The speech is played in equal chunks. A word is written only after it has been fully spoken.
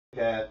We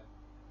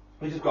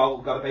just got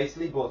it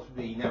basically, but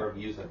we never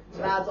used it.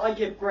 So. Lads, I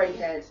give great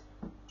head.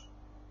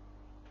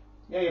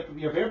 Yeah,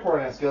 your beer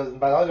pouring skills isn't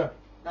bad either.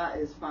 That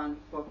is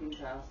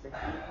fan-fucking-tastic.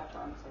 I'm gonna pop that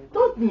on the table.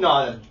 Don't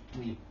nod at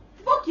me.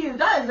 Fuck you,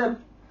 that is a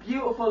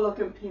beautiful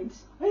looking pint.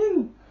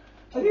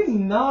 I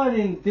didn't nod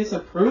in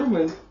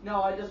disapproval.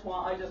 No, I just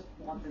wanted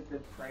the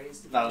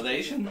praise.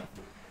 Validation. Yeah.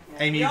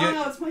 Amy, you you don't do-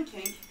 know it's my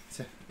kink.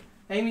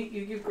 Amy,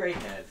 you give great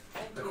head.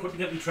 I couldn't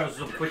get my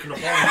trousers up quick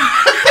enough. Where's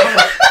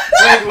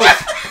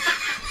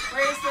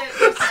the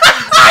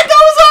That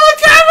was on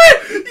camera!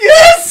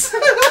 Yes!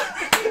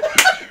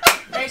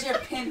 Where's your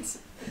pint?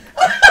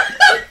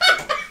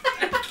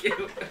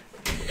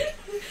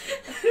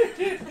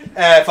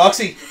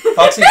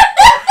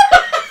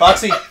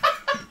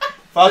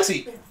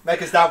 Foxy,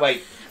 make us that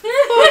way.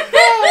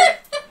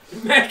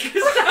 Make us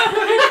that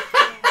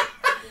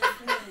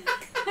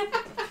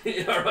way.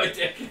 You alright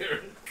there,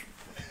 Kieran?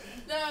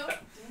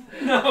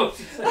 No.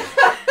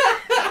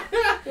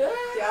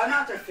 Yeah, I'm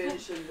after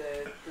finishing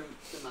the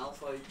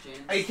Malfoy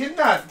gin. Are you kidding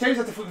that? Tell you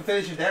to fucking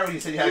finish it there when you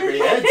said you had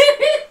great heads.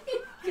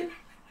 Yeah,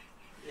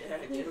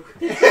 I do.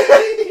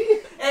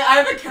 I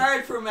have a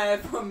card from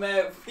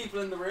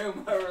people in the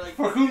room who are like.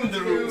 For whom in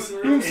the room? Who's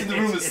in the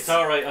room? It's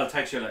alright, I'll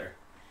text you later.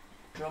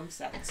 Drum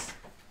sets.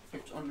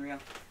 It's unreal.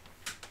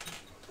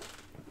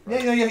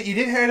 Yeah, you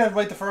did hear that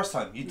right the first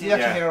time. You did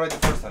actually hear it right the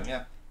first time,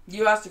 yeah.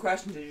 You asked the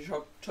question, did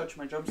you touch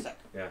my drum set?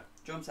 Yeah.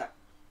 Drum set.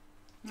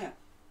 Yeah.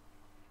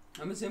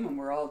 I'm assuming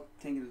we're all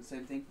thinking the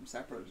same thing from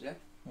Step Brothers, yeah?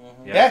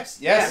 Mm-hmm. Yeah. Yes,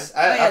 Yeah.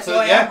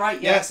 absolutely, So I am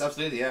right, yeah. Yes,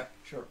 absolutely, yeah.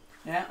 Sure.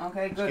 Yeah,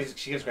 okay, good.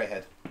 She gives great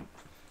head.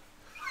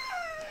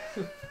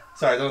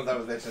 Sorry, I don't know if that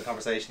was mentioned in the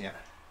conversation yet.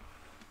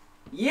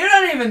 You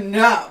don't even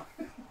know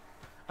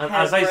And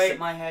how as I great said,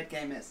 my head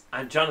game is.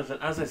 and Jonathan,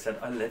 as I said,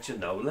 I'll let you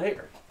know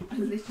later. I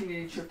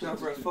literally tripped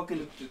over a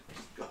fucking...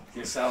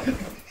 Yourself.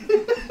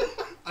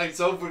 I'm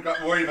so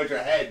worried about your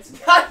head.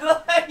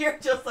 You're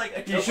just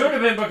like... You should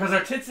have been, because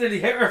our tits nearly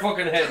hit her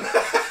fucking head.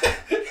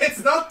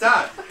 It's not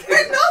that.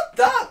 They're not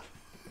that!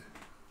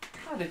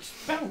 God, they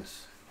just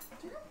bounce.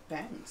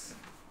 Bounce.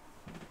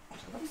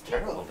 That's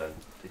terrible then.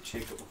 They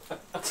jiggle.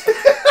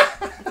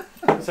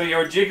 So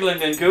you're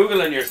jiggling and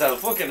googling yourself.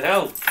 Fucking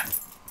hell.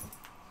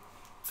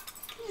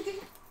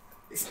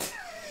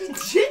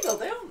 Jiggle,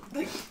 they don't...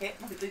 They're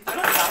not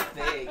that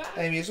big.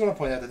 Amy, I just want to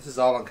point out that this is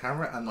all on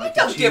camera, and I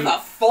don't give a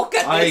fuck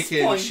at I this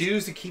can point.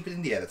 choose to keep it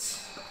in the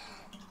edits.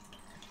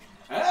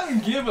 I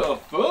don't give a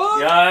fuck.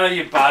 Yeah,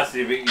 you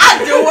bastard.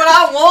 I do what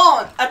I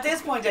want. At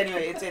this point,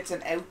 anyway, it's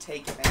an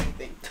outtake if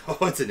anything. Oh,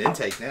 it's an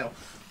intake now.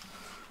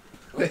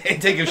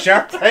 Intake of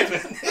sharp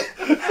pregnant.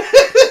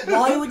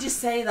 Why would you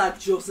say that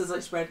just as I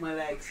spread my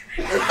legs?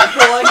 Like,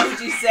 why would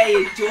you say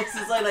it just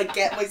as I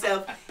get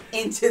myself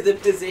into the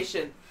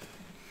position?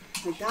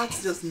 Like,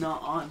 that's just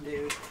not on,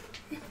 dude.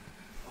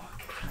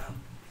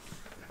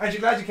 Aren't you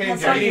glad you came,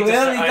 That's what Jerry? you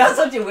will be. That's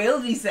what you will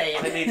be I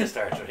saying. need to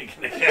start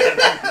drinking again.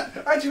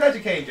 Aren't you glad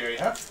you came, Jerry?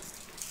 Huh?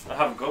 I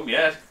haven't come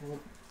yet.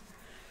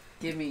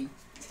 Give me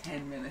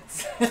 10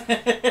 minutes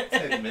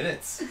 10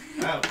 minutes.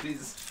 Wow,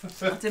 Jesus.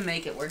 to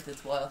make it worth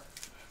its while.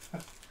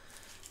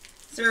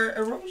 Is there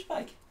a rubbish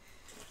bag?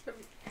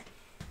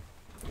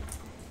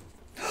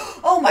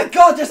 Oh my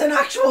God! There's an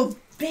actual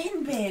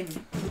bin. Bin.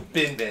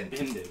 Bin. Bin.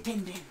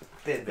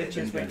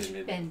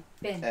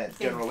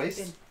 General waste?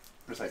 bin.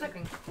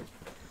 Recycling.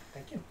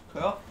 Thank you.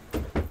 Cool.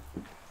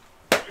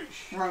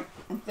 Right,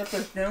 let's get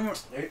this down.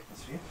 There,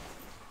 that's for you.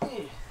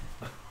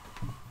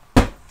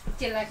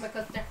 Do you like my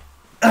custard?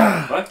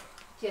 What?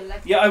 Do you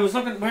like? Yeah, I was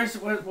looking. Where's the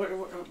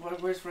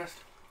rest?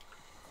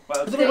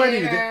 Well,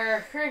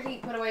 They're currently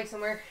put away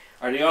somewhere.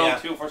 are they all Yeah.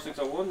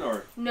 24601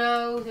 or?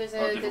 No, there's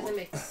Oh, a different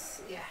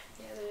mix. Yeah,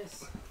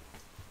 there's.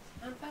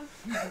 And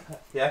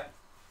Yeah.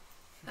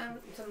 and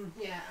some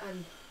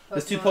and.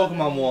 There's two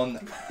Pokemon one.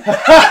 I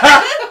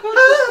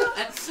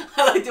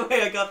like the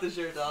way I got the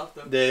shirt off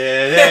them.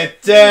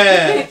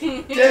 Da-da-da-da.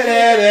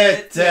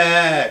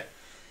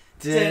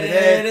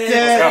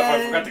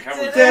 I forgot the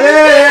camera.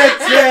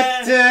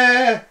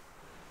 Da-da-da-da.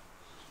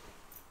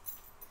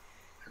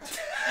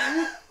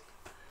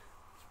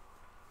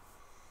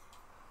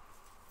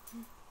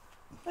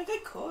 Like I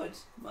could,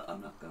 but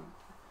I'm not going.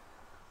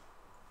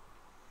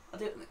 I'll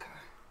do it in the car.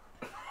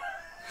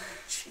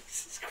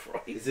 Jesus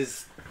Christ. Is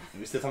this... Are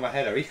we still talking about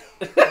head, are we?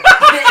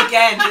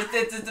 Again,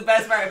 this is the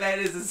best part about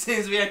it is as soon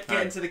as we have to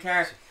get into the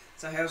car.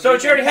 So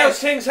Jerry, how's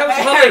things? How's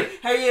the holiday?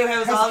 How are you?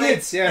 How's the How's the holiday?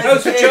 kids? Yeah.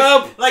 How's the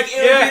job? Like,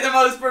 it would be the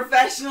most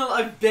professional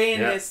I've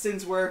been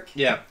since work.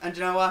 Yeah. And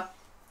you know what?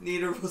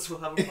 Neither of us will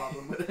have a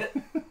problem with it.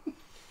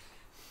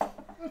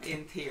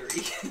 In theory.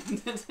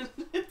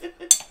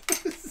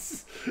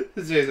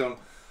 This is going...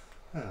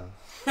 Oh.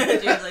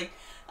 She's like,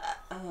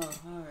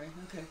 alright,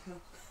 okay, cool.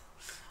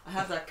 I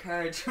have that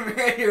card from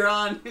earlier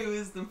on. Who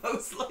is the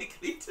most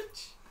likely to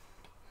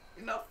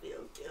not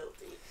feel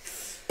guilty?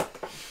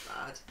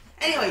 Bad.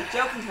 Anyway,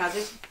 joking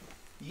hazard.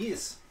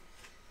 Yes.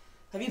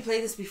 Have you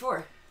played this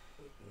before?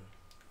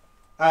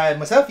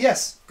 Myself,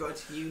 yes.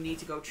 Good. You need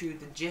to go through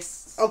the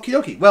gists. Okie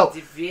dokie. Well,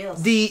 The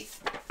feels. the...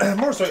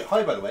 More sorry.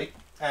 Hi, by the way.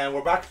 And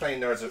we're back to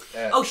playing Nerds.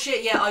 Oh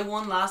shit! Yeah, I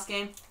won last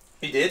game.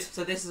 He did.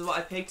 So this is what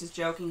I picked as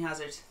Joking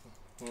Hazard.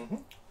 Mm-hmm.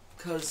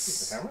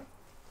 Because. The camera.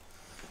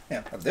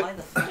 Yeah, that's it. Why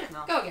the fuck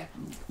not? Go again.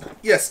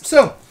 Yes.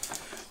 So,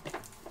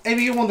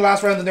 Amy, you won the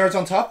last round. The Nerds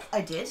on top.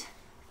 I did.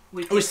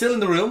 We're still in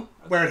the room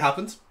where it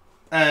happened.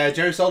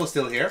 Jerry Solo's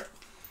still here.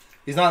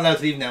 He's not allowed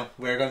to leave now.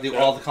 We're going to do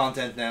all the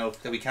content now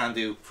that we can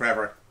do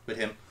forever with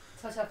him.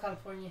 Hotel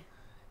California.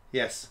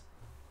 Yes.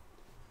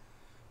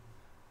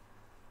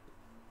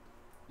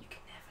 You can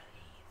never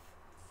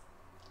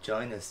leave.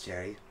 Join us,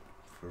 Jerry.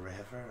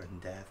 Forever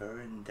and ever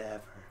and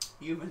ever.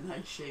 You have a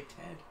nice shaped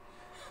head.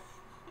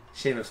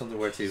 Shame if something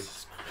were to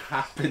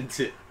happen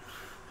to...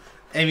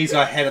 Amy's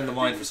got a head on the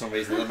mind for some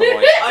reason. I don't know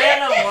why. I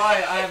don't know why.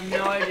 I have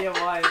no idea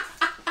why.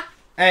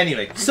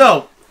 Anyway,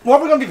 so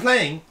what we're going to be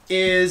playing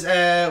is,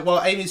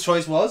 well, Amy's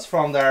choice was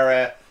from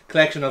their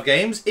collection of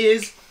games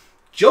is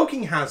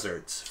Joking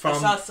Hazards. I From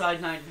saw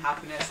Cyanide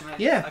Happiness and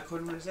Yeah. I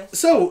couldn't resist.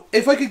 So,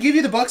 if I could give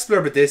you the box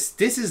blurb of this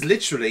is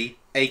literally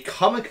a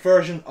comic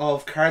version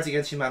of Cards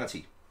Against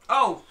Humanity.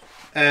 Oh!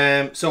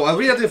 So I'll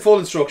read out the full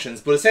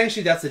instructions, but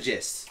essentially that's the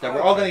gist. That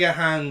we're all Okay. going to get a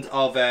hand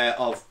of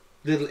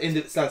little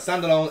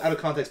standalone, out of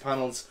context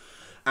panels,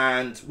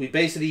 and we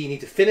basically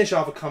need to finish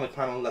off a comic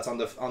panel that's on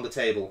the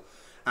table,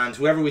 and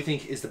whoever we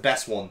think is the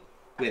best one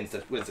wins the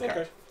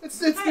card. That's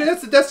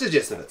the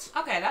gist of it.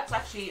 Okay, that's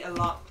actually a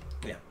lot.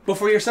 Yeah. But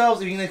for yourselves,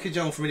 if you can get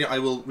Joan familiar, I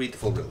will read the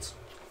full rules.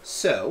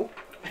 So,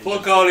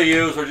 Fuck all of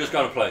yous, we're just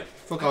gonna play.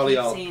 fuck all of I've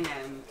y'all. seen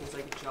there's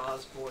like a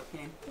Jaws board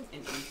game in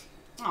East.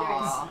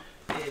 Aww.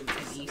 In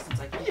East, it's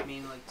like I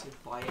mean like to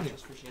buy it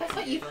just for shit. I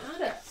thought you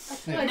had it. I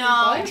thought Yeah. I No.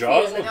 buy it for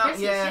Jaws? you, like No,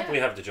 Christmas, yeah. We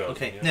have the job.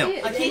 Okay, yeah. now,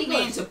 Yeah. I keep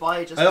meaning to buy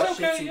it just I'll-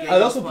 for shits and giggles.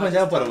 I'll also but point I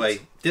out, by the just way,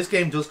 don't. this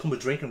game does come with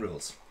drinking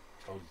rules.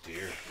 Oh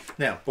dear.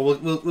 Now, but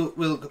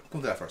we'll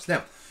come to that first.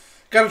 Now,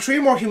 gather 3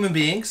 more human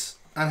beings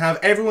and have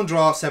everyone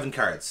draw 7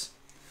 cards.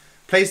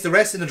 Place the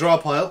rest in the draw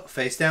pile,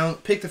 face down.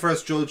 Pick the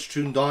first judge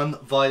through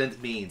non-violent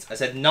means. I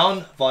said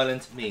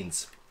non-violent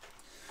means.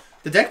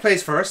 The deck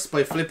plays first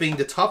by flipping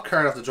the top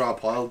card of the draw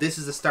pile. This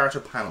is the starter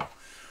panel.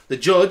 The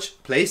judge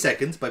plays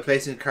second by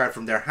placing a card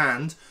from their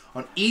hand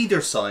on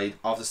either side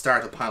of the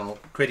starter panel,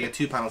 creating a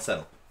 2-panel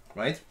setup.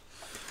 Right?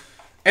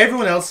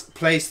 Everyone else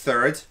plays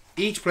third.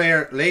 Each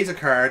player lays a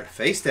card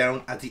face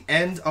down at the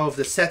end of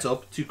the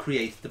setup to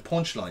create the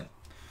punchline.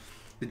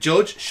 The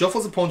judge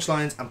shuffles the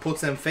punchlines and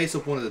puts them face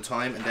up one at a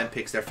time and then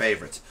picks their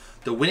favourites.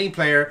 The winning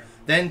player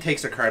then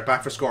takes their card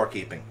back for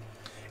scorekeeping.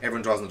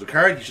 Everyone draws another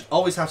card. You should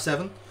always have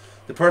 7.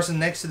 The person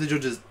to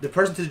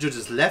the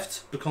judge's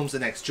left becomes the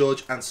next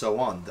judge, and so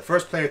on. The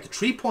first player to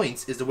 3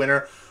 points is the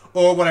winner,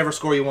 or whatever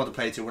score you want to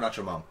play to. We're not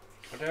your mom.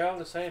 Are they all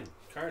the same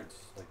cards?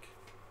 Like,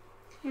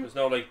 there's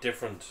no like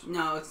different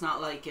No, it's not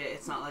like a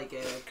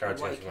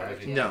cards. white card.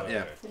 Humanity? No, Okay.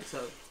 yeah.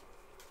 So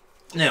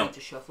Now, you need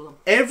to shuffle them.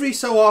 every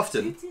so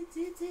often,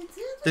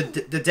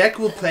 the deck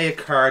will play a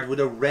card with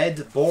a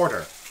red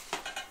border.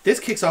 This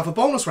kicks off a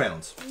bonus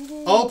round.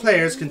 All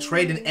players can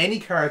trade in any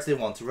cards they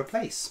want to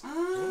replace.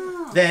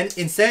 Ah. Then,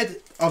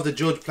 instead of the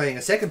judge playing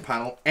a second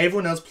panel,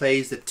 everyone else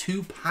plays the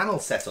 2-panel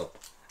setup,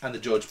 and the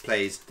judge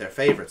plays their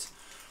favourites.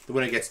 The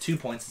winner gets 2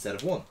 points instead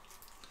of 1.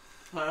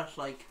 So that's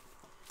like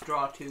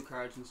draw 2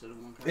 cards instead of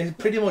 1 card.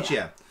 Pretty much,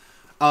 yeah.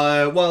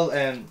 Well,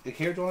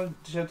 here, do you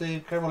want to shout the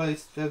card while I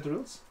shout the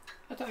rules?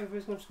 I thought everybody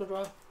was going to go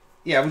draw.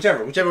 Yeah,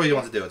 whichever way you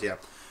want to do it, yeah.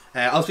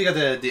 I'll speak out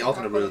the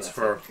alternate rules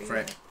for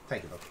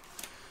thank you, Bob.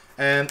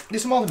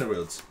 There's some alternate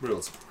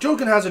rules.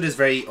 Joking Hazard is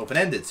very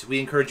open-ended. We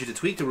encourage you to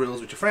tweak the rules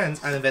with your friends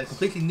and invent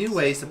completely new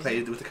ways to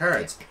play with the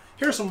cards.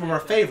 Here are some of our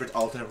favourite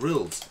alternate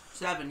rules.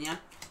 7, yeah?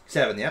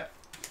 7, yeah.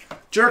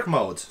 Jerk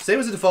mode. Same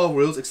as the default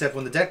rules, except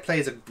when the deck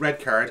plays a red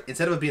card,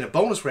 instead of it being a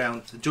bonus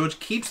round, the judge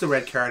keeps the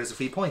red card as a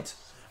free point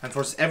and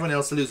forces everyone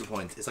else to lose a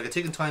point. It's like a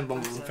ticking time bomb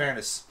in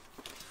fairness.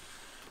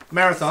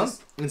 Marathon.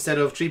 Instead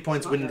of 3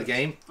 points winning the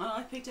game, Oh,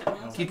 I picked it.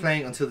 Man. keep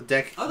playing until the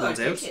deck Oh, runs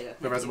I out. appreciate it.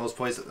 Whoever has the most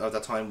points at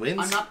that time wins.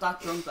 I'm not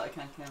that drunk that I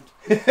can't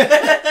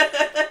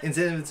count.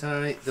 Instead of the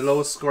time, the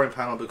lowest scoring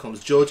panel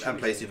becomes judge and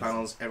plays 2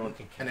 panels. Everyone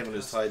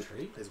who's tied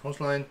plays a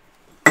punchline.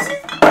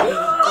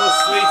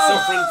 Oh, sweet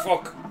suffering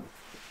fuck.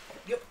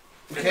 Yep.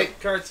 Okay,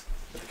 Cards.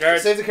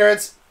 Cards. save the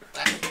cards.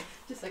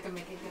 Just like I'm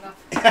making it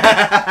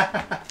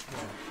up.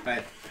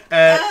 Right.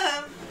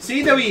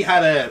 Seeing that we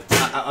had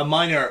a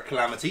minor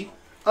calamity,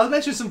 I'll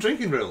mention some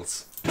drinking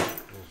rules. Oh,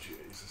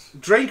 Jesus.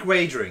 Drink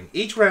wagering.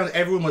 Each round,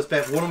 everyone must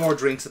bet 1 or more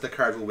drinks that the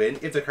card will win.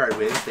 If the card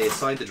wins, they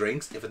assign the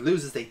drinks. If it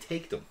loses, they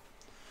take them.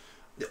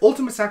 The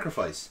ultimate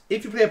sacrifice.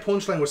 If you play a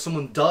punchline where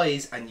someone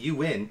dies and you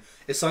win,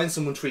 assign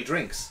someone 3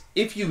 drinks.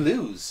 If you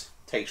lose,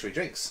 take 3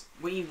 drinks.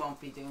 We won't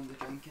be doing the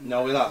drinking.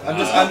 No, we're not.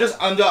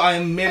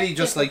 I'm merely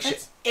just like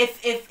shit.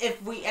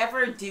 If we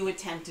ever do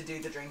attempt to do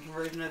the drinking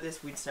version of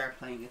this, we'd start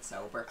playing it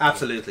sober.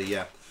 Absolutely,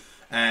 yeah.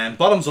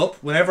 Bottoms up.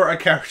 Whenever a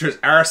character's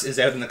arse is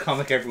out in the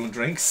comic, everyone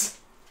drinks.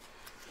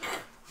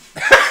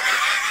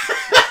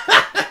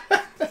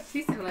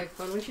 These sound like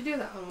fun. We should do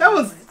that one. That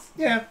was,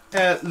 yeah.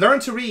 Learn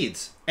to read.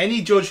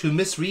 Any judge who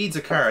misreads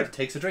a card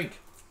takes a drink.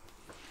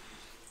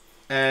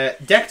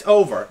 Decked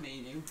over. Me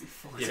and you would be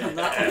fucked Yeah. on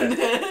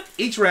that one.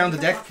 Each round, the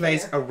deck Not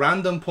plays fair. a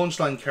random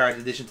punchline card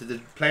in addition to the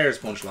player's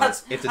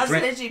punchlines. If the That's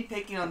drink, literally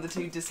picking on the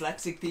two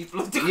dyslexic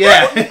people of the group.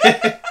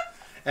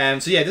 yeah.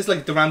 So yeah, this is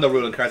like the random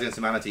rule in Cards Against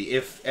Humanity.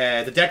 If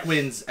the deck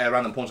wins a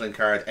random punchline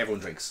card,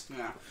 everyone drinks,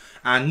 Yeah.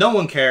 and no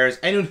one cares.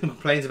 Anyone who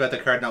complains about the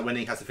card not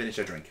winning has to finish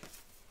their drink.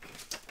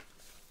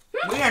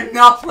 We are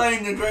not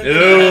playing the drink.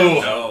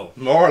 No. No.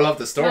 Moral of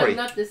the story.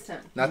 No, not this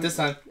time. Not this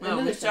time. No,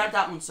 we start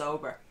that one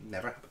sober.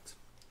 Never happened.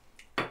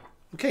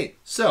 Okay,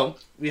 so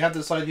we have to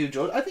decide who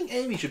judge. I think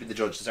Amy should be the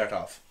judge to start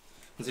off,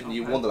 considering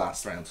you Okay. won the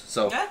last round.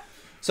 So, Yeah.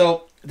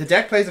 so the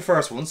deck plays the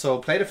first one. So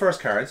play the first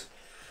card,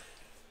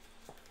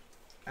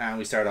 and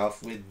we start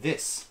off with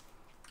this.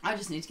 I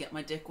just need to get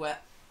my dick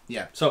wet.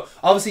 Yeah. So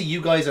obviously you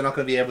guys are not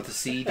going to be able to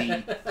see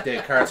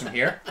the cards from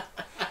here.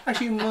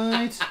 Actually, you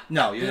might.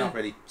 No, you're not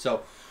ready.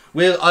 So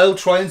I'll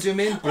try and zoom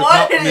in. But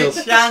What if are not,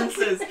 the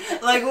chances?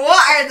 Like,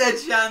 what are the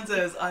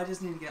chances? I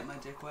just need to get my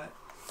dick wet.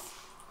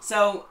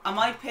 So, am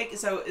I pick?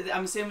 So,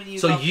 I'm assuming you.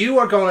 So got- you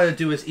are going to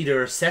do is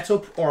either a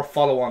setup or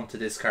follow on to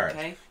this card.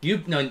 Okay.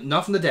 You no,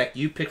 not from the deck.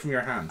 You pick from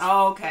your hand.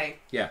 Oh, okay.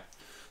 Yeah.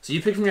 So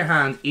you pick from your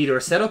hand either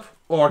a setup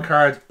or a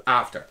card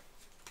after.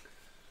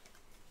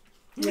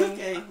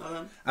 Okay. Hold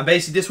on. And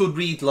basically this would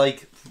read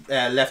like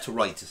left to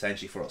right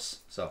essentially for us.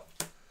 So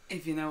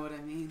If you know what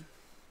I mean.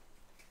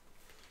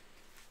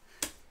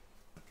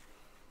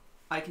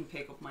 I can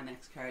pick up my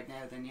next card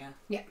now. Then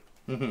yeah.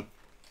 mhm.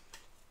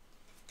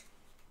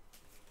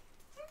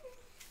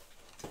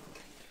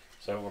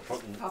 So we're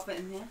putting Pop it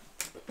in.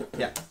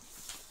 Yeah.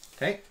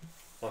 Okay.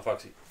 my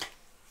Foxy.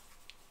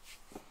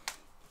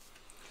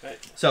 Okay.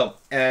 So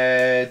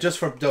just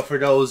for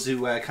those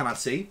who cannot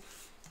see,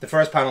 the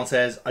first panel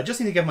says, "I just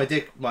need to get my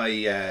dick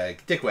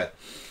wet,"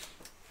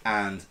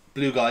 and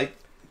blue guy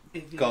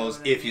If you goes,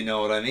 know what I "If mean. you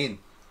know what I mean."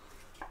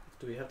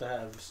 Do we have to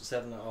have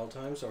 7 at all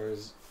times, or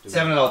is... do we-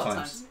 7 at all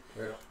times.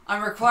 Right.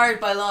 I'm required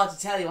by law to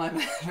tell you I'm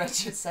a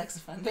registered sex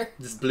offender.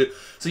 This is blue.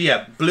 So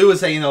yeah, blue is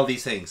saying all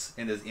these things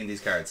in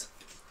these cards.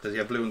 Because you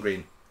have blue and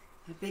green.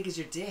 How big is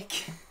your dick?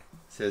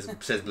 Says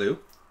blue.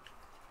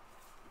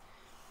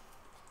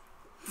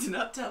 Do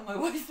not tell my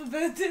wife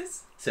about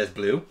this. Says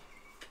blue.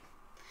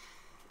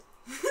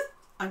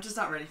 I'm just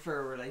not ready for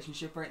a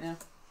relationship right now.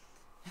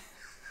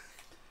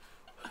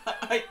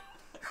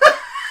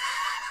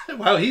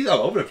 Wow, he's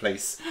all over the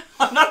place.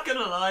 I'm not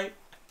gonna lie.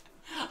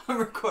 I'm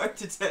required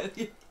to tell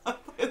you by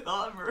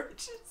law I'm a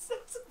registered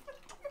sex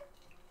offender.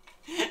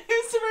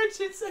 Who's the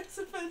registered sex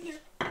offender?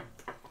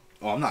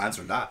 Oh, I'm not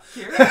answering that.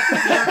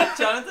 Kira?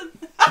 Jonathan?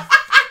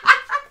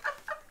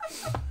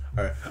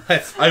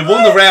 Alright. I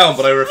won the round,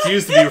 but I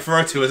refuse to be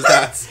referred to as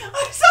that. I'm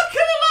not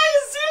gonna lie,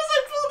 as soon as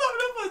I pulled that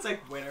one up, I was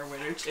like, winner,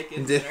 winner,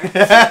 chicken dinner.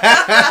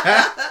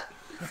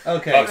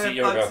 Okay. Foxy,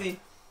 your go. Foxy.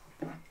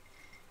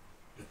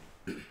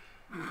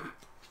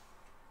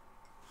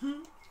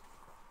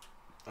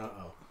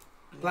 Uh-oh.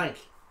 Blank.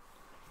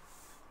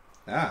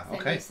 Ah, Then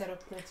okay. you set up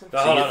next one. No,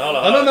 hold on, hold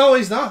on. Oh, no,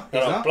 he's not. He's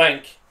No, no, not.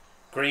 blank.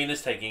 Green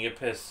is taking a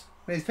piss.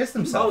 He's pissed Oh,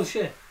 himself.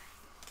 shit.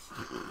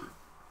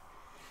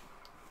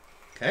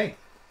 Okay.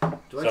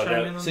 Do I So chime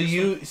now- in on So this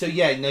you, so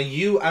yeah, now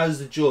you as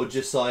the judge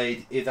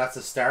decide if that's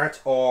a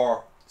start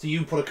or... So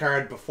you put a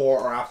card before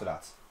or after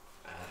that.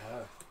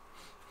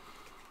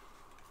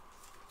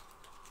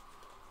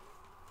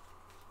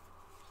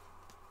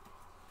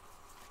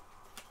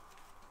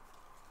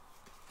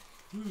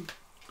 one?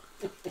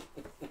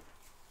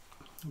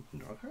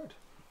 Draw a card.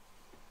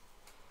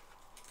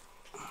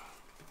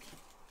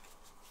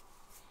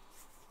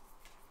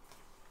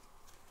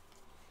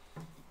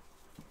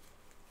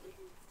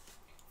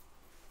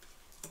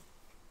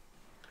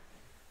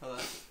 Hold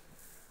on.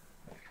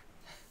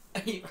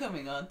 Are you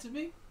coming on to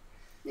me?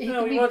 It No,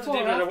 could we be want to do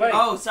before it or either after. way.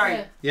 Oh, sorry.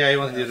 Yeah. Yeah, you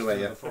want to do the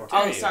way, yeah. Before.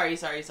 Oh, Yeah.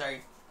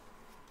 sorry.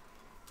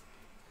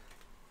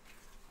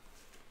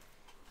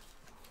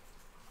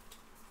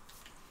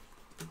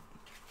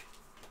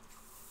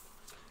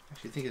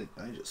 Actually, I think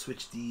I just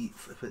switch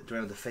flip it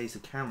around the face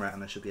of the camera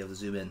and I should be able to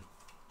zoom in.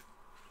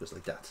 Just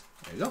like that.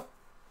 There you go.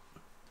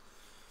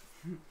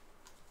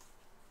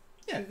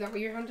 Yeah. Is that what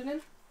you're handing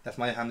in? That's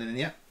my hand in,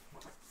 yeah.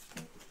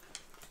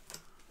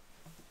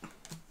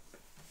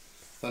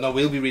 So no,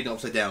 we'll be reading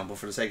upside down, but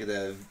for the sake of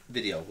the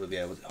video, we'll be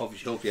able to,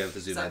 hopefully be able to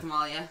zoom Is that in. them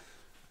all, yeah?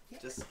 Yeah.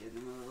 Just give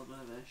them a little bit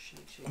of a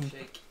shake, shake,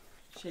 shake.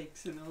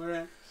 Shakes and all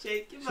around.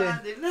 Shake your Shake.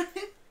 body.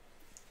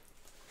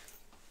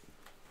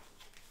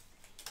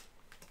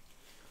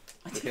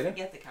 I Okay didn't then.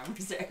 get the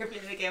cameras there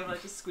being again, but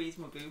I just squeezed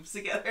my boobs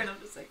together and I'm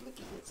just like, look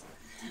at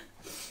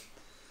this.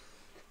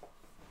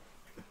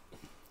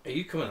 Are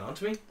you coming on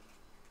to me?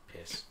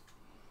 Piss.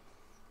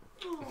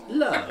 Aw.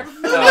 Love.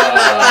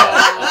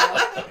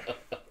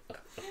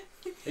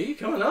 Are you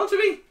coming on to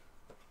me?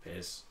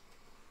 Piss.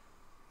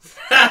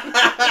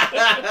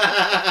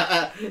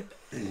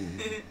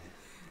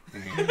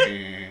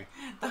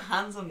 The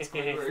hands on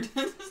Squidward.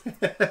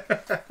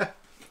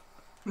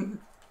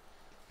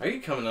 Are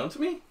you coming on to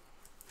me?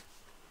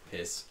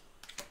 Piss.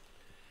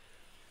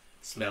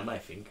 Smell my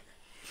finger.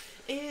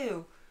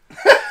 Ew.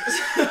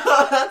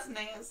 That's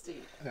nasty.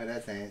 Oh,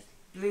 that's nice.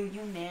 Blue,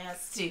 you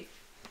nasty.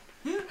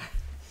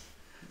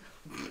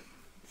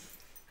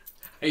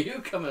 Are you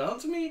coming on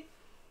to me?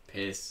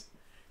 Piss.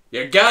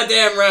 You're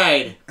goddamn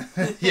right.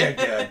 You're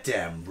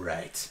goddamn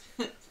right.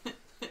 I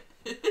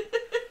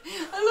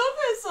love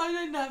how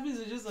Cyanide Happiness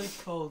are just like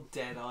cold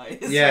dead eyes.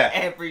 Yeah. For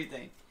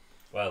everything.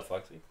 Well,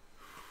 Foxy.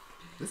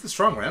 This is a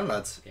strong round,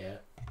 lads. Yeah.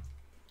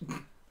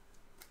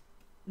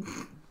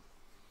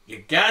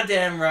 You're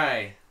goddamn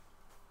right.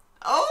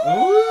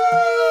 Oh!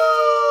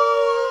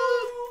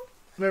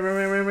 Ooh. Right,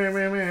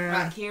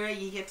 Kira,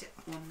 you get to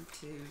 1,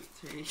 2,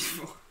 3,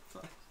 4,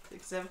 5,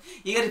 6, 7.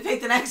 You get to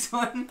pick the next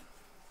one.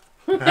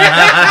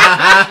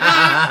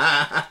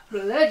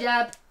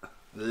 Blowjob.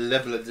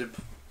 Level.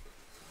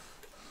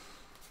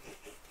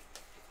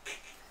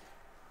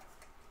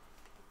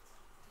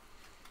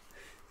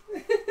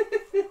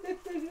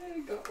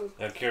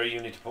 Now, Kira, you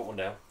need to put one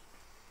down.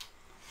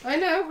 I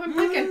know, I'm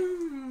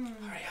picking.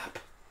 Hurry up.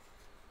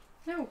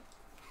 No.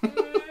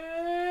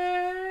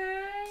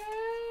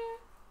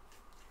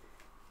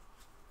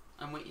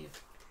 I'm with you.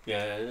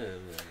 Yeah.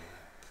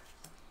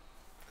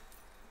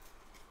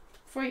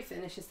 Before you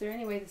finish, is there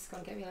any way this is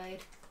going to get me laid?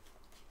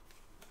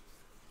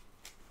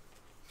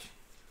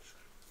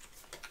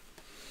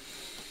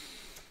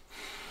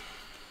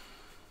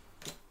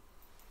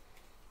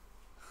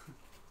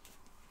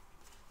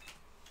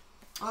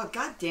 Oh,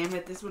 god damn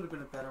it. This would have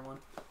been a better one.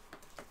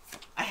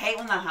 I hate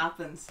when that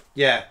happens.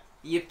 Yeah.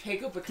 You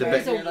pick up a card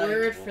There's a and you're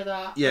word like, for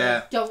that.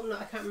 Yeah. I don't know.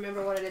 I can't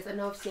remember what it is. I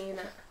know I've seen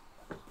it.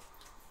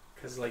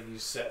 Because, like, you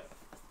set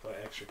by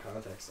extra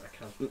context. I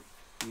can't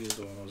use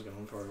the one I was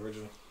going for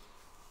originally.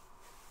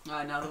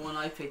 I know the one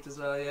I picked as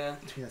well, yeah. I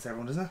think that's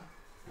everyone, isn't it?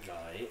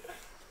 Right.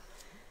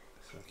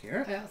 So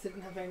here. I also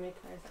didn't have very many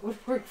cards that would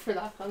work for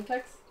that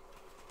context.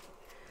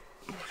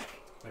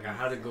 Like, I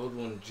had a good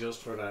one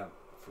just for that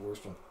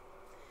first one.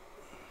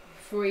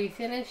 Before you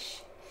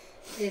finish,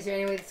 is there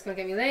any way this is going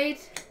to get me laid?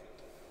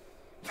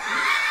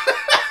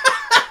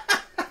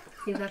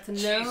 See, that's a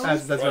no.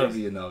 That's what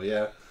you know,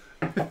 yeah.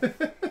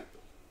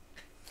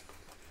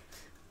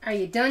 Are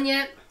you done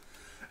yet?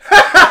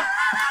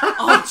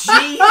 Oh,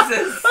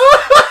 Jesus!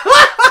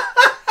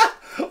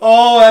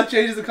 Oh, that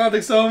changes the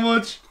context so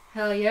much.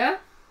 Hell yeah.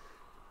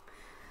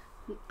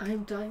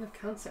 I'm dying of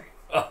cancer.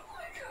 Oh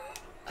my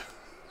god.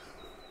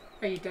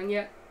 Are you done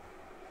yet?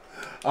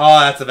 Oh,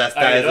 that's the best.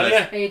 That is the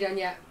best. Are you done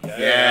yet?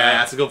 Yeah,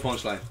 that's a good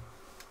punchline.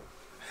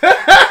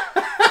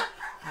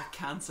 That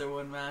cancer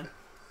one, man.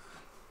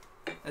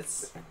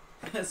 That's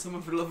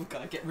someone for the love of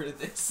God, get rid of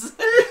this.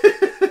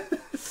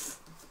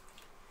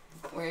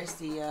 Where's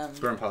the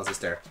Burn pause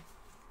there.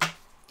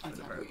 I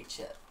can't reach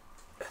it.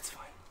 That's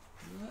fine.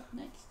 You up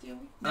next,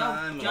 Joey? No,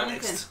 I'm Jonathan.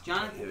 next.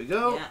 Jonathan. Here we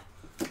go. Yeah.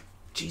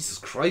 Jesus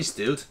Christ,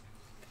 dude.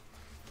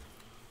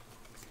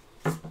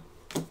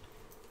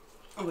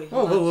 Oh wait.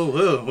 Whoa, Hold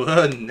on.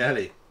 whoa,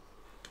 Nelly.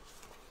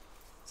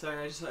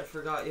 Sorry, I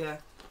forgot. Yeah.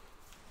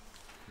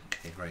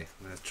 Okay, right.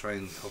 I'm gonna try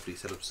and hopefully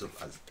set up some.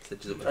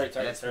 Set you up Sorry. as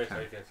best I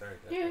can.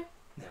 Yeah.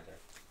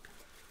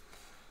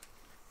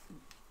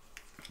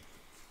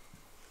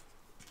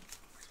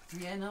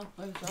 Yeah, no,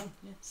 I was wrong.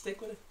 Yeah,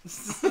 stick with it.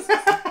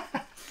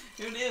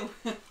 Who knew?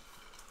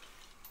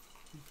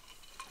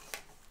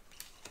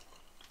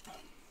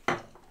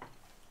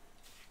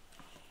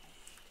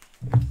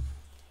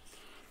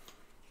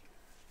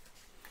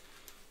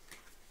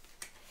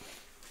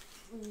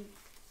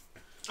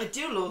 I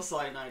do love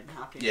Cyanide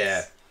Happiness.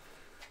 Yeah.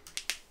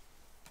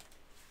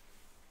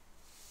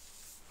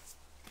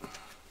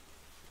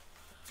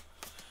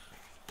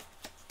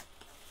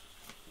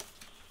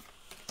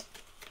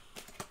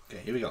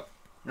 Okay, here we go.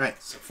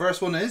 Right, so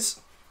first one is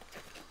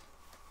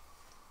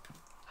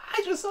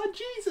I just saw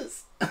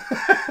Jesus.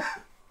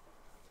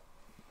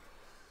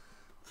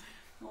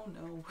 Oh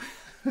no.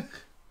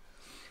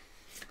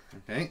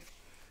 Okay.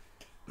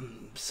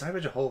 Sorry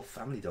about your whole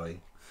family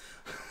dying.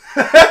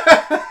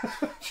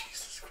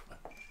 Jesus Christ.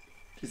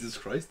 Jesus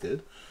Christ,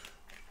 dude.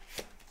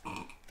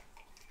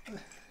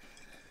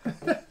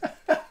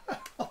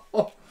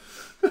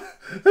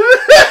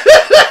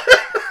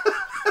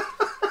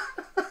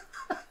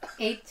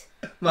 Eight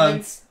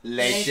Months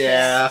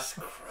later.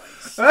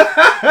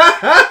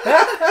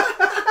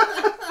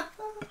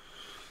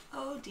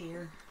 Oh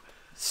dear.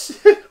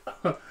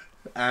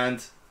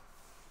 And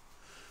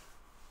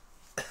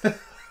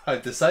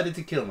I've decided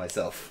to kill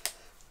myself.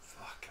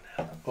 Fucking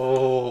hell.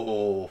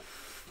 Oh.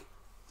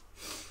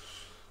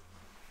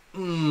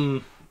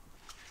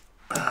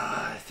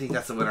 I think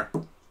that's a winner.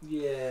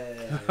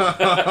 Yeah.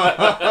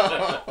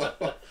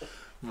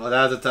 Well,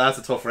 that's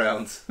a tough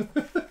round.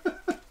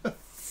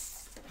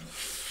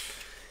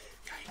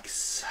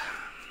 Yikes.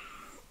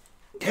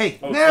 Okay,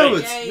 Okay. now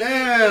it's Yay,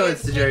 now yay,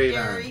 it's the yay, Jerry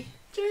Jerry. man.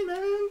 Jerry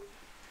man.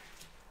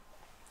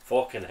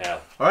 Fucking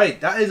hell. All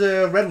right, that is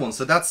a red one,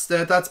 so that's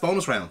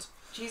bonus round.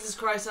 Jesus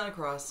Christ on a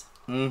cross.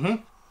 Mm-hmm.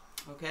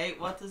 Okay,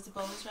 what does the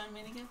bonus round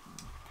mean again?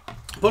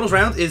 Bonus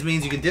round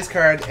means you can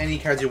discard any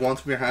cards you want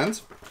from your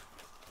hand,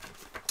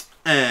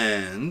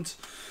 and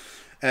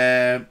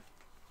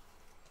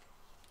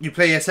you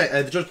play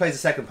the judge plays a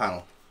second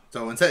panel.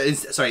 So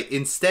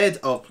instead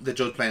of the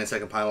judge playing a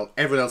second panel,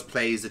 everyone else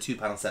plays the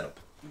 2-panel setup.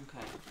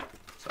 Okay.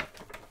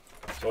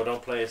 So I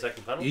don't play a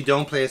second panel? You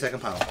don't play a second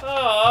panel.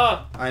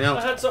 Ah! I know.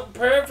 I had something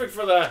perfect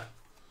for that.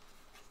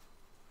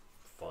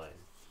 Fine.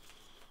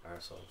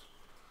 Arseholes.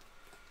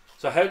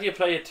 So how do you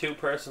play a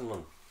 2-person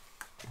one?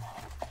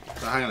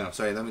 So hang on now.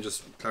 Sorry, let me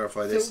just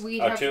clarify this. So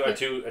we A have two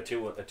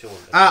one.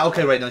 Ah,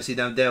 okay, right. Now see,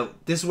 now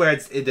this is where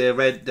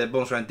the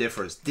bonus round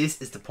differs. This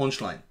is the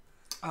punchline.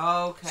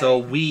 Okay. So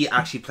we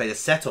actually play the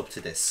setup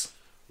to this.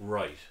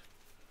 Right.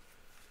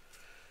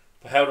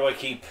 But how do I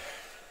keep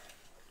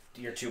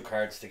your 2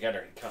 cards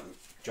together? You can't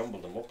jumble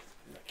them up.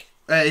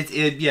 Like.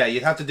 Yeah,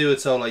 you'd have to do it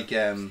so like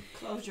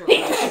Close your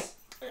eyes.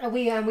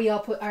 we all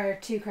put our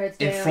 2 cards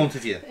down in front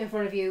of you. In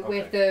front of you, Okay.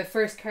 with the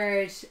first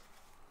card,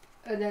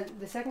 and then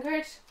the second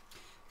card.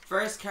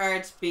 First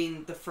card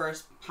being the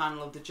first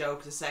panel of the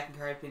joke, the second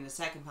card being the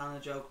second panel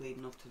of the joke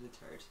leading up to the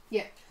third.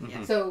 Yeah.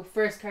 Mhm. So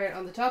first card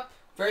on the top.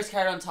 First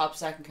card on top,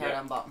 second card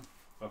Yeah. on bottom.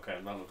 Okay,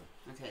 I'm not looking.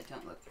 Okay,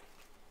 don't look.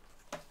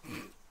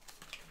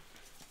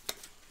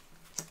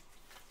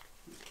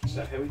 Is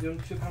that how we do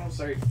 2 panels?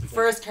 Sorry.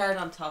 First card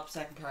on top,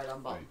 second card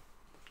on bottom.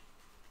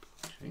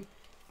 Okay.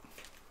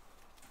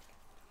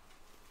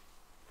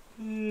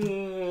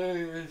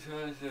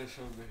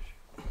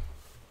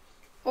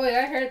 Oh yeah,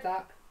 I heard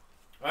that.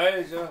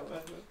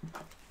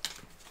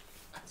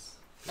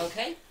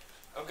 Okay.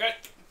 Okay.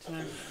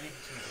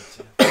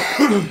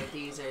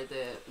 These are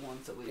the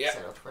ones that we Yeah.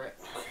 set up for it.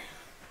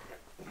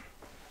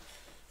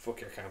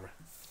 Fuck your camera.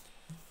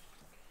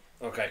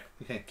 Okay.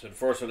 Okay. So the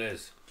first one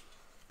is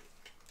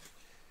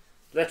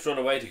let's run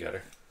away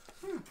together.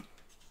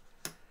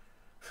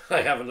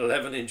 I have an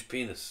 11-inch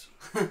penis.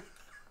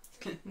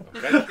 Okay.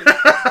 I'm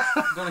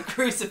gonna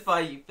crucify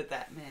you for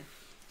that, man.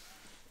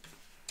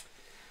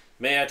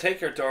 May I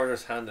take your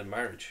daughter's hand in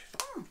marriage?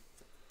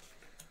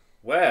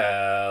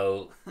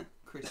 Well,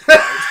 Crucified.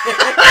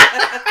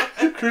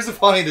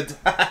 Crucifying the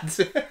dad.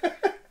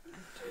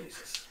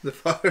 Jesus. The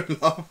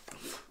father-in-law.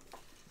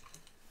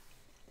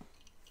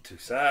 Too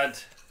sad.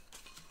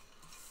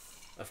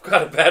 I've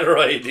got a better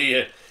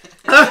idea.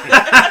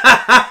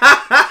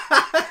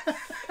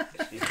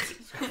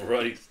 Jesus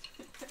Christ.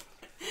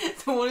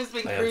 The one who's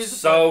been I am crucified.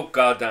 so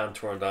goddamn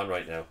turned on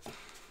right now.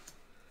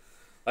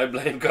 I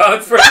blame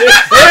God for this.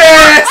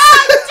 Yes!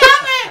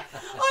 Damn it!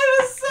 I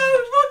was so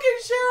fucking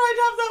sure I'd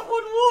have that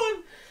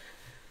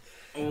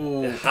 1-1.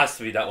 Ooh. It has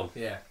to be that one.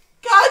 Yeah.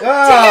 God damn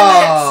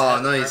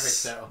Oh, Perfect nice.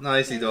 setup.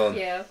 Nicely done.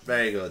 Yeah.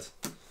 Very good.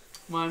 it!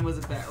 Mine was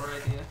a better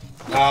idea.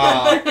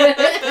 Ah,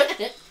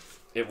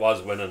 It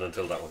was winning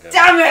until that one came.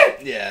 Damn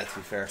it! yeah, to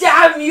be fair.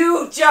 Damn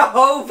you,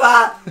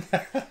 Jehovah!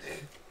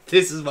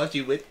 This is what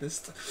you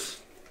witnessed.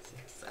 6,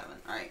 7.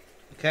 Alright.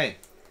 Okay.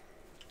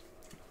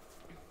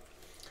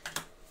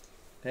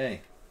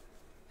 Hey.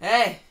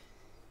 Hey!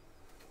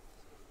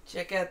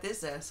 Check out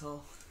this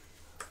asshole.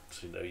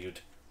 So now you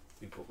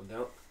put one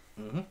down.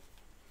 Mm-hmm.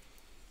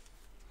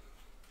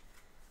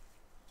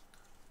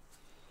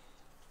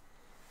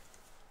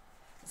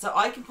 So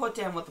I can put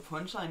down what the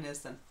punchline is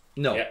then.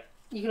 No. Yeah.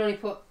 You can only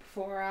put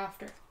before or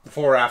after.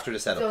 Before or after the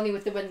It's setup. only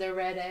with when they're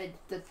red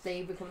that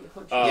they become the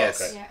punch. Oh,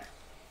 Yes. okay. Yeah.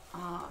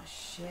 Oh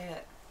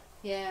shit.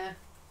 Yeah.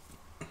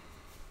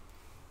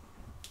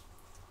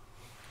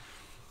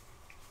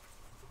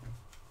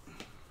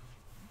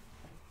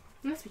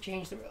 Unless we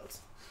change the rules.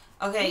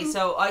 Okay,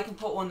 so I can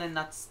put one then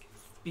that's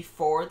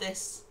before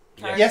this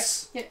card.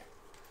 Yes.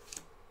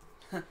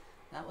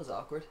 That was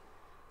awkward.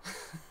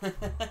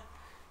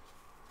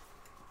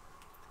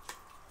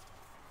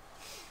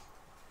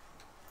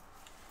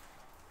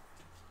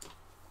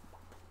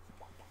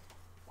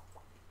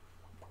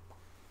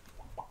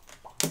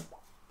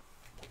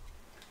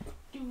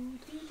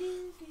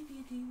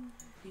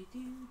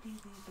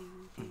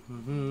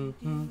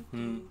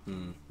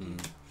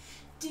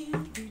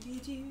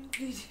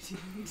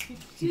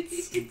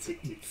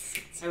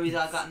 Have we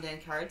all gotten down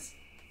cards?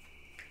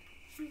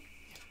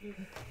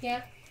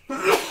 Yeah.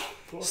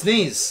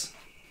 Sneeze.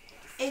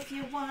 If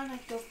you wanna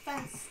go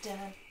faster,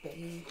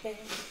 baby.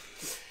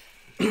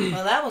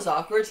 Well, that was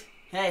awkward.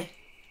 Hey,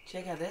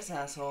 check out this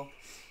asshole.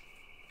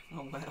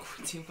 Oh wow,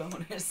 2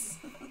 boners.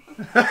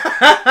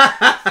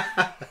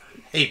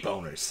 Hate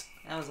boners.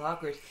 That was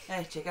awkward.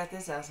 Hey, check out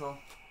this asshole.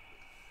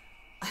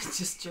 I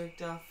just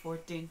jerked off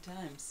 14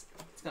 times.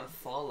 It's gonna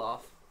fall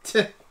off.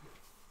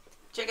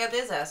 Check out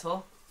this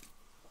asshole.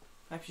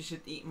 Perhaps you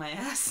should eat my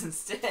ass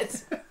instead.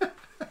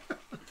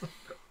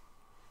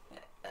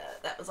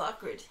 That was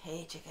awkward.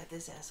 Hey, check out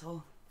this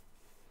asshole.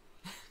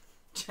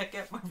 Check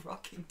out my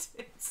rocking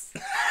tits.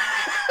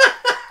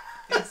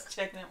 Guys,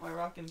 checking out my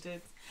rocking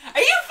tits. Are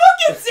you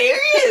fucking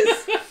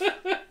serious?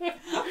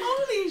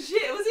 Holy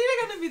shit! Was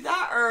either gonna be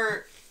that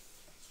or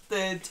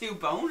the 2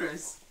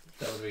 boners.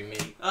 That would be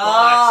me.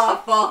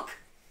 Oh fuck!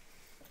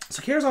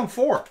 So Kira's on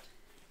 4.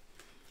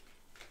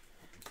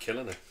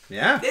 Killing it.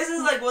 Yeah. This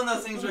is like one of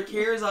those things where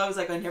Kira's always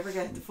like, I never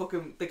get the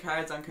fucking the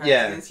cards on Cards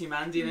Yeah. Against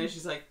Humanity, and then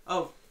she's like,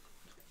 oh,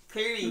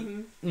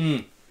 clearly,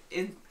 Mm.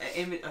 I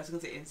was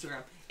gonna say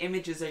Instagram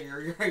images are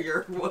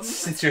your one.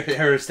 It's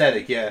her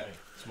aesthetic, yeah.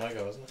 It's my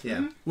go, isn't it?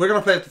 Yeah. We're going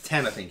to play up to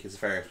 10, I think, is a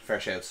fair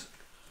shout.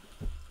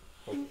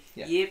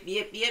 Yeah. Yep.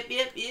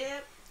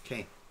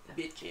 Okay.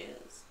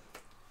 Bitches.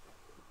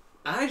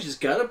 I just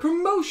got a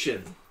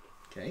promotion.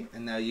 Okay,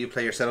 and now you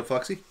play your setup,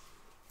 Foxy.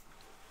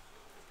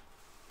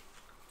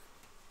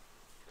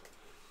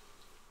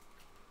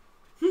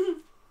 I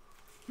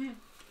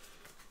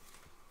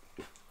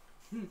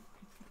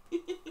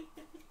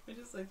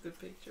just like the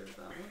picture of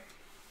that one.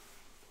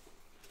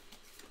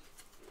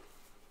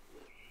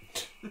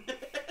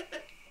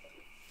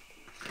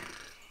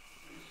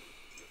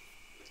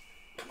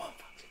 Come on,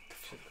 Foxy.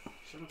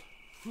 Shut up.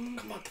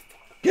 Come on.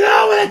 Get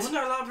out with I'm under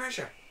a lot of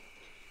pressure.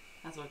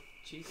 That's what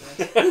she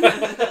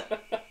said.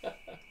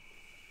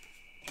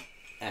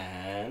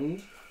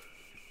 And...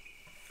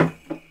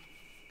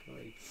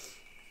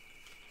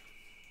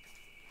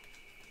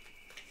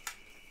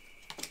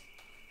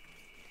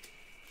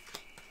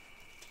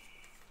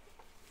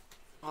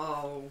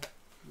 Oh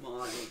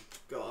my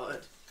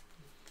god.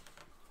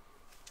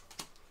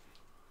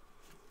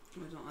 I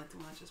don't like the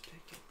one I just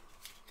picked up.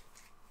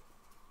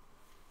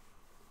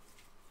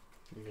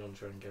 You gonna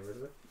try and get rid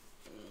of it?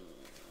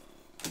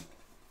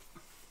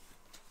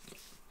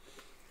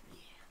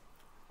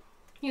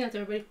 You know,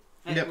 everybody.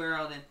 Hey, Yep. we're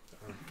all in.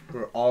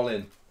 We're all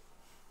in.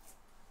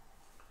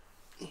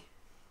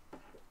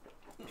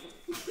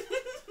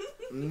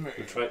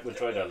 We'll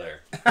try that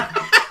later.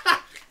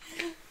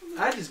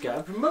 I just got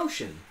a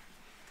promotion.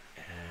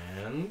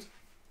 And...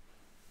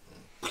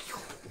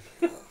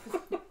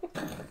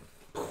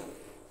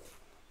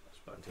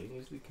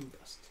 spontaneously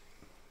combust.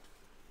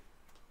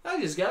 I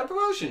just got a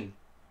promotion.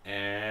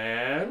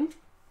 And...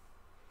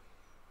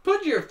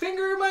 put your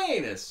finger in my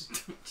anus.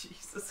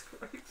 Jesus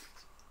Christ.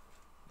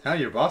 Now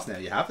you're boss now.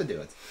 You have to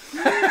do it.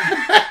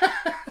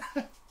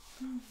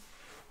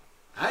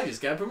 I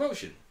just got a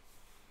promotion.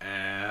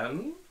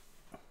 And...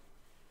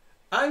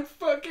 I'm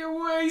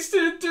fucking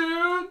wasted,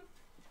 dude!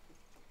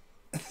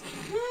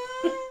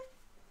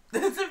 The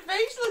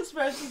facial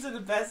expressions are the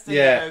best thing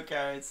Yeah. about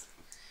cards.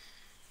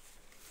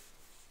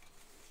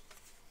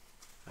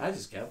 I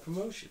just got a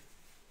promotion.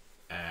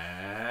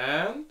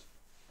 And...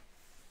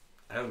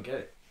 I don't get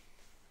it.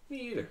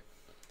 Me either.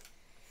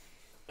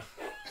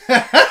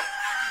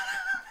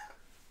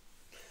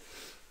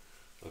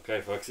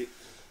 Okay, Foxy.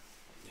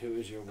 Who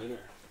is your winner?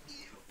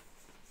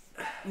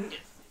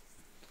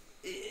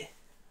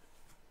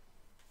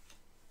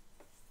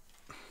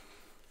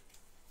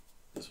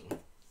 This one.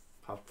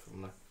 Pop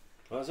from that.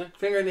 What was it?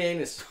 Finger in the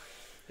anus.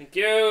 Thank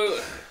you.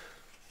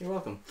 You're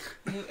welcome.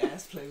 I knew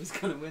ass play was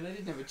gonna win. I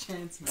didn't have a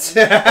chance,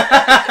 man.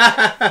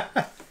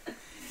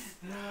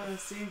 No, as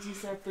soon as you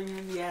start bringing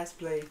in the ass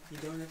play, you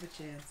don't have a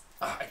chance.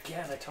 Ah,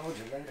 again, I told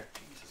you later.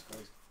 Jesus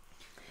Christ.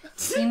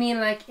 You mean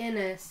like in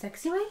a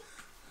sexy way?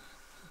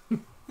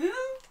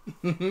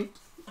 I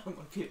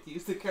might be able to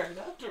use the card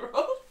after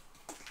all.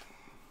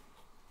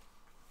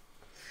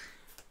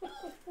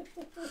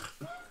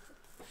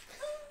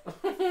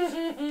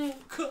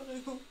 God, I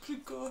hope to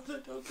God I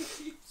don't get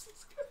to use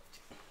this card.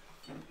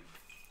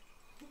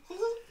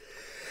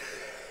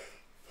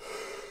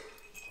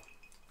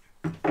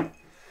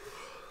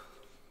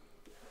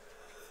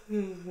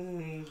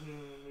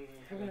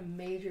 Having a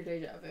major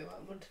deja vu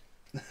moment.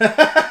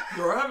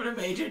 You're having a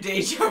major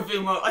deja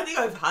vu moment. I think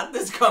I've had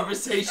this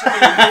conversation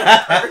with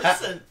another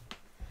person.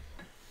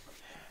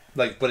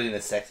 Like, but in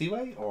a sexy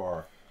way,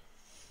 or?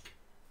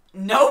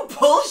 No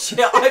bullshit.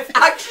 I've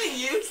actually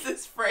used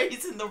this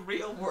phrase in the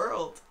real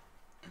world.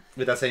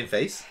 With that same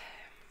face?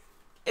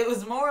 It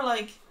was more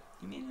like,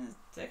 you mean in a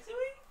sexy way?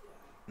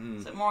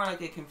 Mm. So more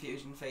like a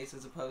confusion face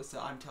as opposed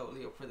to I'm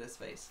totally up for this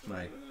face.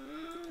 Right.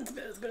 It's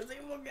about as good as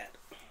it will get.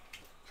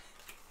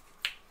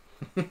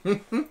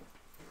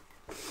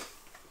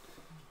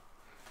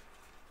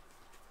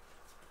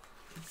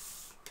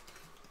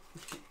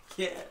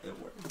 Yeah, it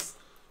works.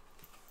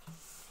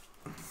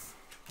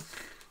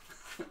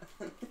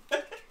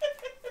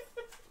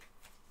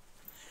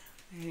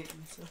 I hate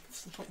myself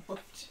so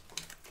much.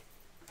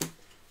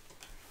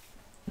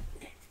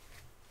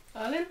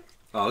 All in?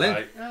 All in?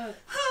 Aye. Oh.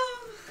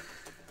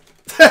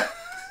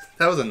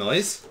 That was a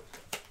noise.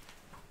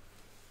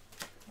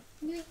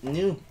 Yeah.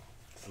 New.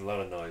 There's a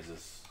lot of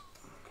noises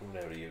coming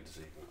out of you this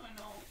evening. I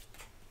know.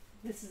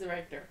 This is a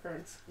regular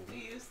occurrence. We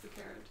used the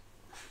card.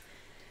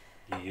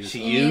 You used She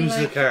that. You mean used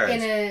the like card.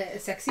 in a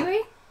sexy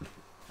way?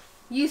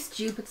 You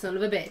stupid son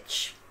of a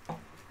bitch.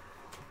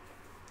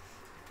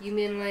 You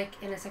mean like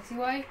in a sexy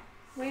way?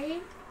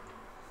 Way?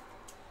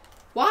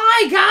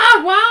 Why,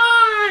 God?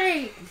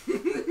 Why?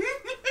 The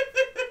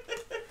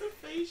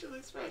facial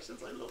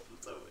expressions, I love them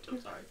so much.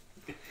 I'm sorry.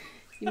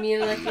 You mean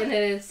like in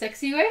a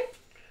sexy way?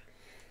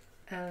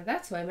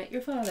 That's why I met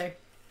your father.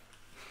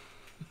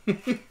 You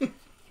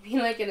mean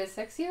like in a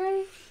sexy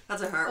way?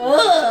 That's a hard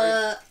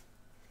one.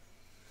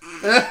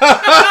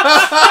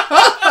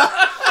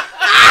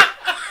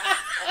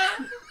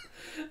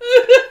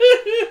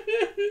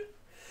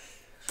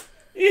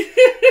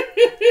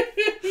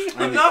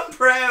 I'm not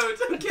proud,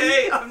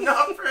 okay? I'm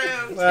not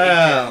proud.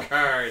 Wow.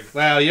 Card.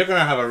 Wow, you're going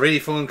to have a really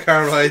fun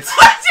car ride.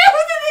 I do,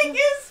 the thing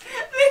is,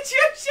 they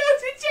just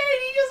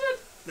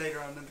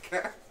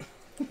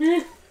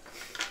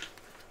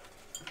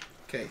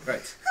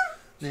right.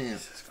 Now,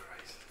 Jesus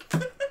Christ.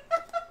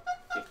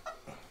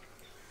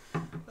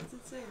 What's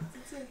it say? What's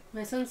it say?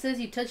 My son says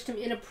you touched him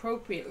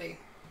inappropriately.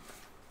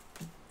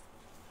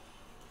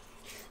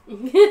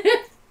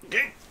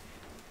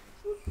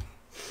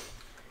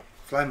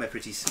 fly, my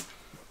pretties.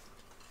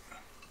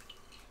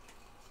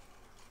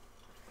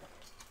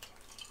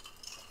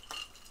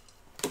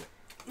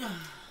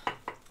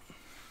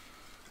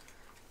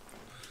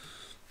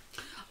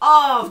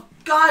 Oh,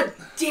 god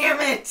damn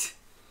it!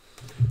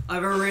 I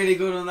have a really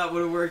good one that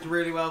would have worked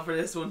really well for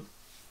this one.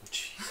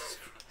 Jesus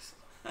Christ.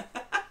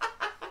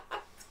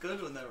 It's a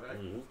good one though, right?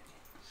 Mm-hmm.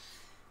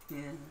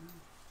 Yeah.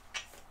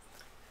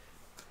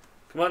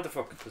 Come on, the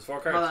fuck. There's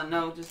 4 cards. Hold on,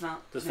 no, just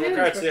not. There's no. 4 Yeah,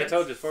 cards. there's See, I 4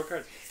 told you, there's 4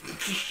 cards.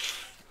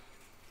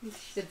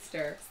 Good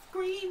stir.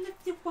 Scream if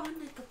you wanna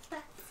go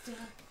faster.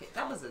 Okay,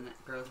 that was a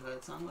Girls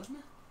Without song, wasn't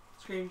it?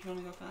 Scream if you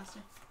wanna go faster.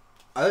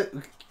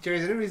 Jerry,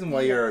 is there any reason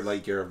why you're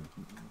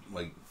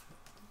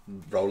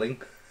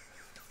rolling?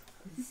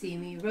 See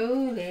me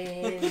rolling.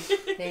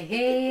 They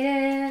hate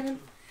it.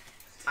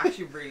 It's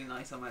actually really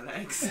nice on my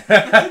legs.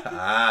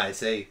 Ah, I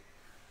see.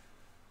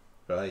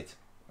 Right.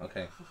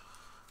 Okay.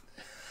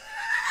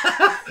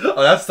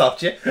 Oh, that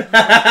stopped you.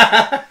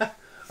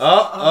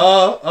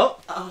 Oh.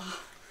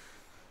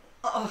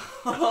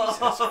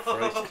 Jesus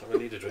Christ. I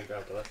need a drink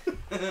after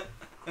that.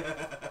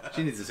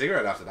 She needs a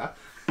cigarette after that.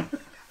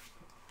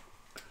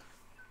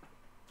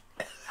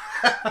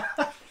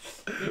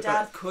 Your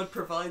dad could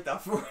provide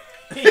that for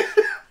me.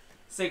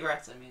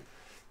 Cigarettes, I mean.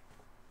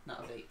 Not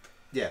a vape.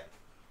 Yeah.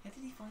 How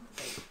did he find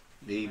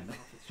the vape?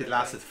 It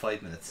lasted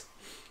 5 minutes.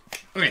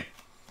 Okay.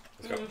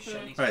 Let's go.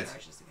 Shiny Right.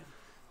 parishes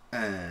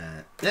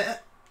again. Yeah.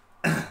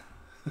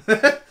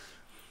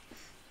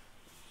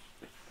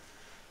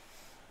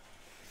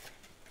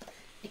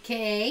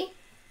 Okay.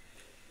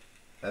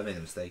 I made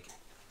a mistake.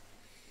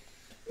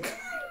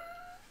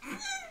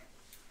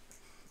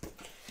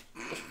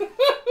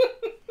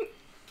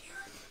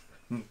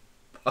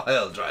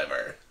 Pile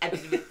driver. A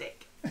bit of a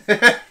thick.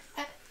 A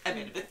A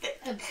bit of a thick.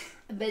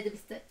 bit of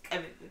stick. A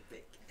bit of a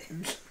thick.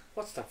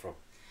 What's that from?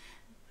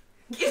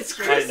 It's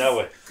I Chris. know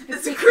it.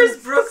 It's a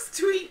Chris Brooks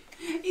tweet.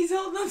 He's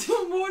holding onto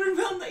a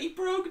watermelon that he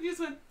broke and he just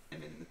went,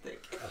 I'm in the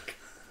thick.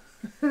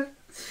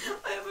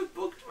 I have a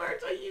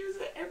bookmark. I use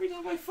it every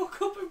time I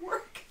fuck up at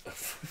work.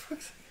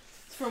 It's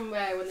from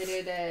when they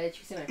did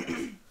Tuesday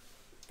Night.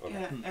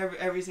 Yeah,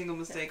 every single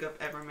mistake I've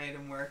ever made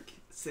in work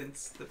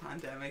since the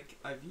pandemic,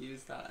 I've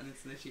used that, and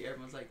it's literally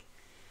everyone's like,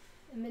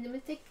 A bit of a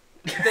stick.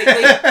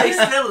 they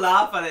still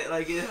laugh at it,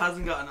 like it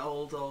hasn't gotten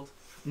old.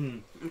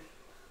 Mm.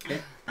 Okay.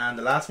 And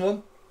the last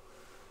one.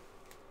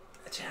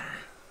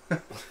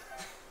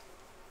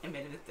 I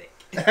made it thick.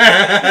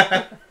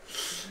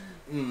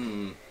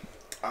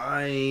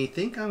 I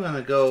think I'm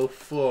gonna go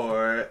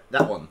for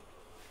that one.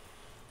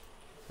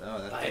 Oh,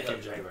 that's Pile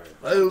driver.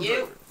 Oh,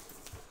 You.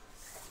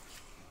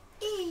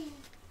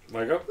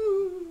 My go?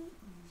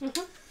 it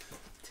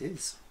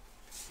is.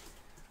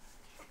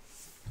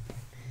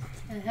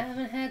 I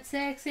haven't had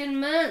sex in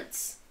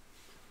months.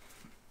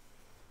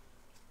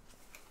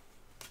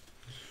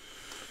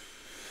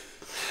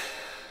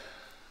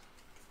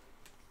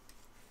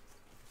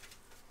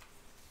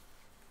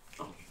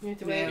 You have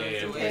to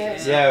wait.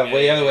 Yeah. Yeah,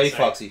 way out of the way,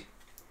 sorry. Foxy.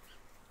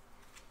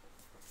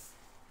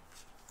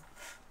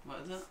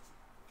 What is it?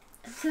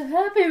 I'm so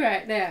happy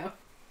right now.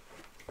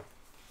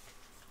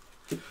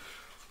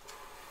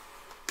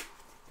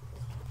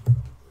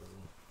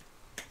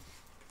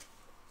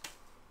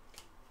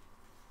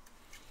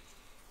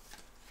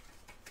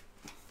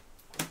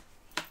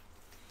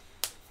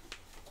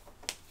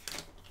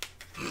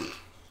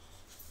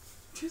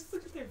 Just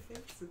look at their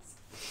faces.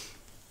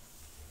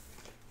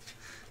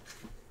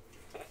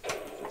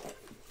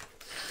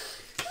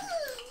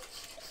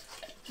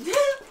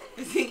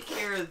 I think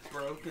Kira's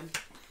broken.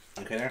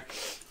 Okay there?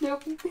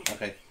 Nope.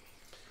 Okay.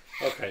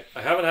 Okay.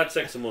 I haven't had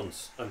sex in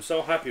months. I'm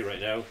so happy right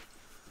now.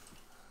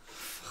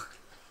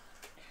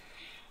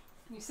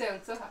 You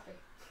sound so happy.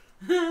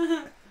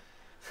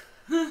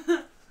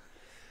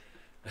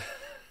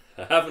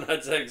 I haven't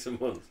had sex in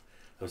months.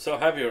 I'm so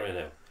happy right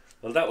now.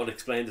 Well, that would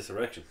explain this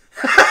erection.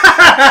 That's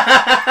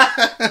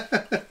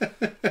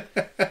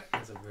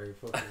a very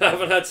fucking. I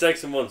haven't had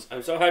sex in months.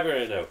 I'm so happy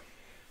right now.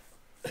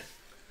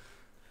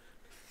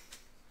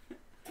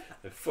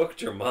 I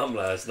fucked your mom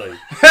last night.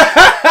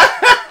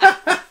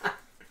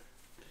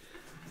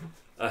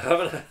 I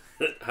haven't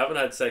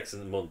had sex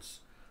in months.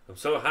 I'm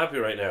so happy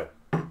right now.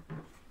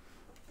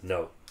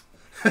 No.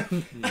 I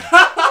like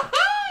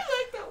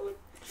that one.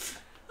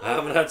 I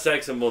haven't had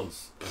sex in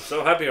months. I'm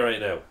so happy right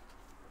now.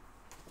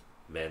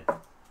 Men.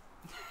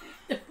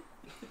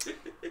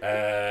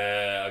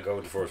 I'll go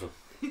with the first one.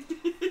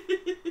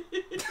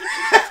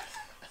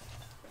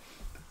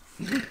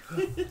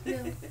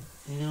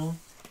 No.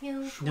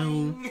 No.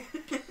 No.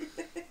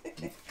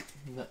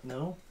 No.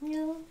 No.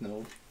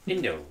 No.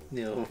 No.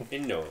 No.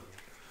 No.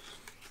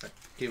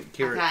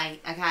 Kira.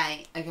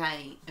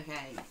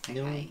 Okay.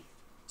 No.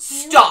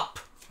 Stop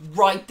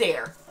right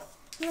there. I thought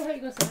you were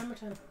going to say hammer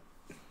time.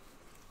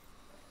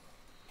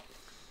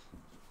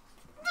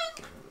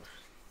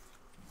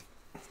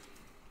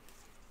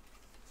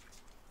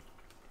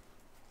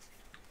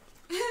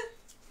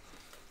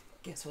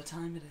 Guess what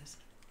time it is?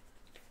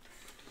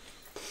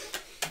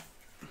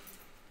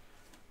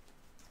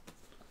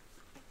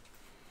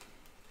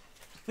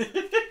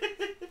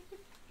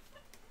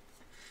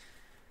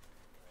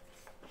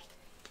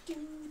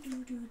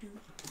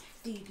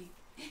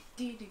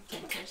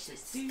 Can't touch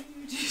this. Can't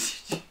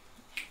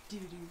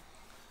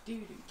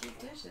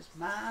touch this.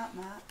 Are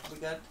we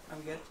good? Are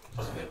we good?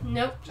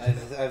 Nope. I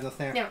have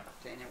nothing there. No.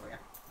 Okay, now we are.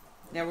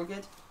 Now we're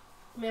good.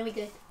 No, we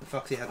good.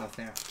 Foxy had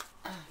nothing there.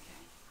 Okay.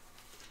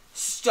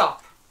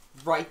 Stop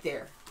right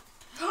there.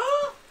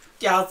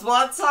 Guess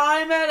what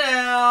time it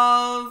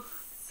is?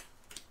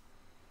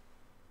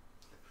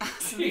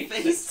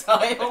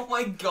 FaceTime. Oh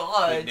my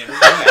god. Never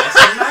gonna ask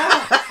him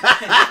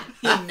that.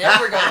 You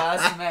never gonna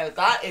ask him out.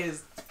 That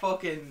is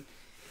fucking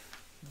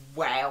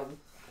wow.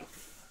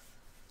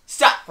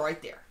 Stop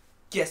right there.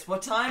 Guess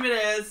what time it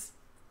is?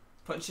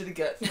 Punch to the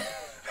gut.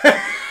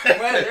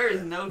 Well, there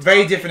is no Very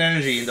talking. different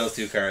energy in those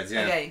two cards,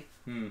 yeah. Okay.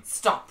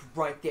 Stop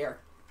right there.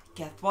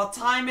 Guess what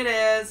time it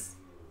is?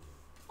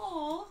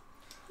 Aww.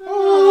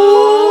 Oh.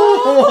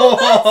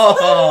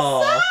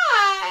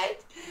 Sad.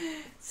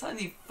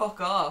 Sonny, fuck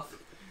off.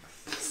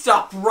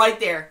 Stop right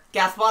there.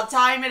 Guess what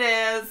time it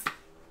is?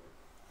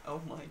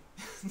 Oh my.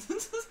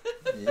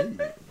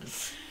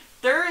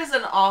 There is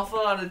an awful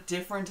lot of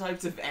different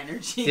types of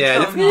energy.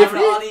 Yeah, coming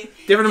different off Ronnie.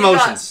 different You got-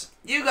 emotions.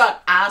 You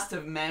got ass to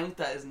mouth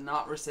that is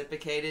not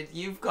reciprocated.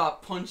 You've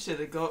got punch to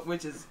the gut,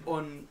 which is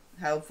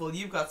unhelpful.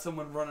 You've got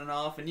someone running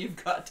off, and you've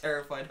got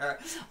terrified heart.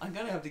 I'm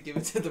gonna have to give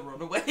it to the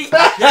runaway because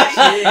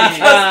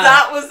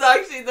that was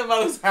actually the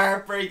most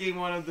heartbreaking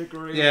one of the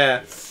group.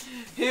 Yeah.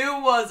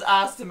 Who was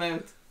ass to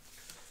mouth?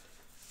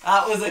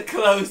 That was a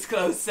close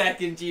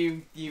second.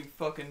 You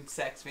fucking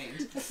sex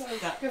fiend.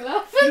 You're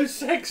laughing. You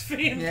sex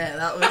fiend. Yeah,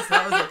 that was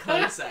a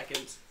close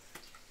second.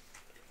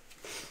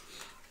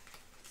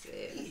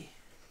 See.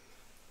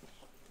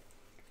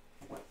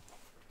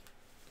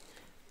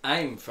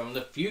 I'm from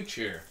the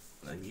future.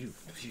 And you,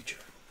 the future.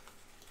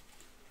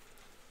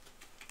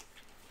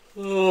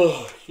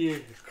 Oh,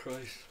 Jesus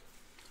Christ.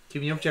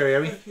 Keeping you up, Jerry,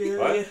 are we?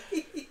 What?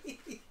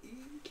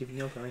 Keeping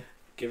you up, are we?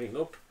 Giving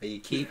up?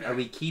 Are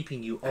we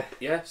keeping you up?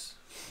 Yes.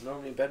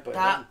 Normally in bed by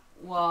That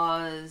 11.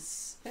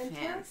 was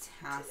Fantastic.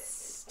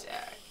 fantastic.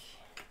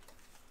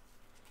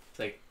 It's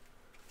like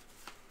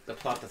the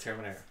plot of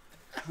Terminator.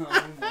 Oh my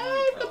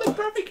god.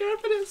 perfect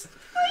happiness.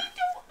 I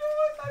don't know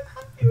if I'm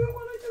happy with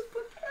what I just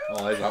put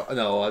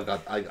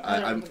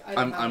down.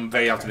 I'm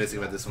very optimistic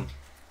about this one.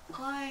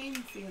 I'm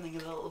feeling a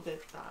little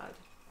bit bad.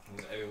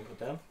 Is everyone put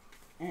down?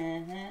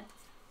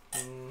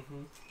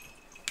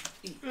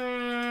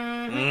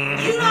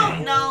 You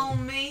don't know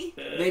me.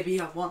 Maybe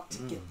I want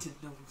to get to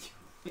know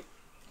you.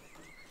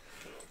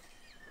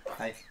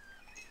 Hi.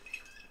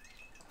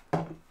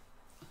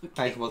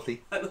 Hi,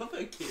 Multi. I love how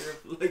Kira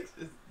is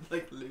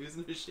like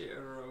losing her shit of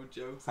her own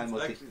jokes. Hi, It's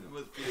Multi. actually the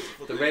most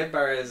beautiful The thing. red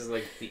bar is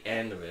like the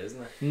end of it,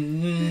 isn't it?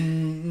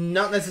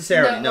 Not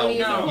necessarily. No. only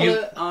if no. you You-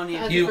 pull it Only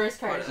as you- the first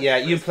card. Yeah,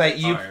 you play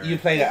you Alright. you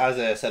played it as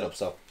a setup,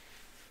 so.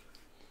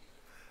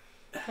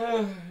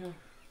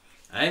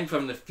 I'm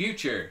from the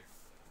future.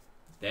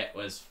 That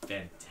was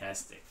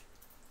fantastic.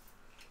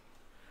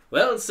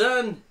 Well,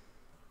 son,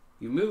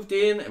 you moved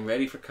in and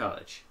ready for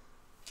college.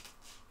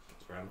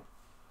 That's random.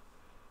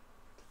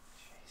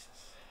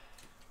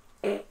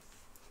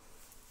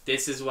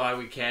 This is why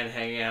we can't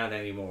hang out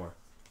anymore.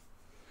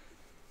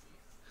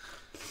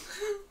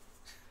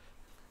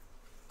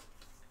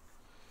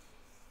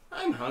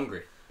 I'm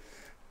hungry.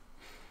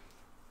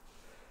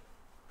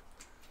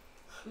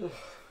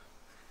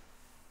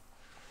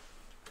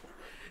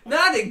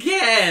 Not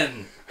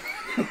again!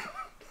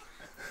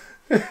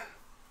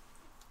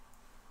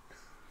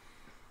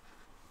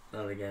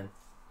 Not again.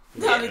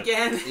 Not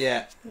again.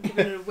 Yeah.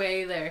 Giving it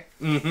away there.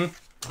 Mm-hmm.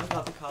 I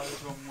thought the college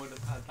one would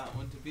have had that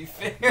one, to be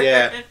fair.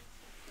 Yeah.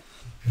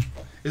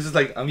 This is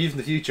like, I'm using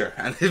the future.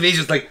 And he's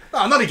just like,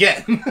 oh, not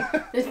again.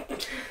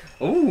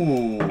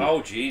 Ooh.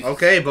 Oh, jeez.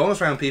 Okay,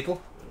 bonus round,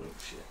 people. Oh,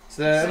 shit.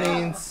 So that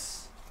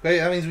means... Okay,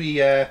 that means we,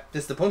 this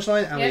is the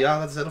punchline, and we Yeah.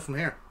 all have to set up from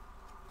here.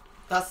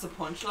 That's the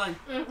punchline.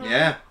 Mm-hmm.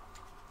 Yeah.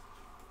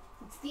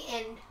 It's the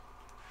end.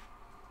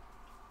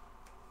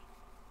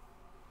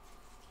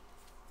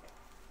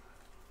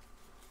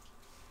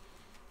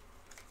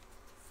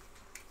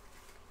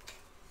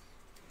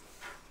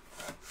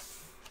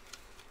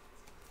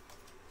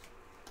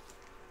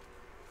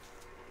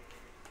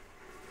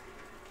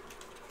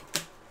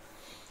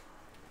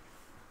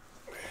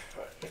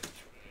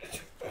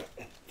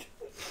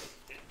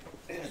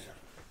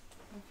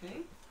 Okay.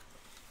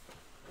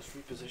 Let's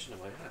reposition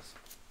my ass.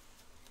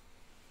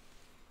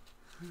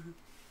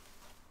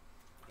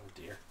 Oh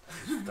dear.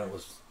 That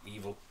was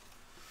evil.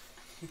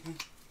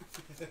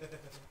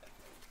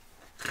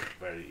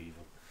 Very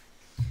evil.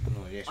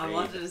 Oh, yes, I right.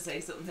 wanted to say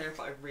something there,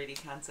 but I really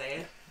can't say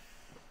it.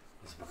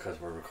 Is it because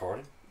we're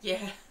recording?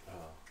 Yeah.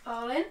 Oh.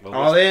 All in? Well,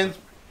 All in.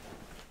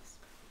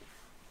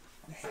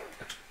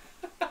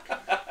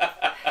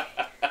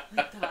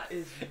 That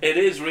is. It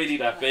is really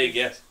that big,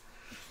 yes.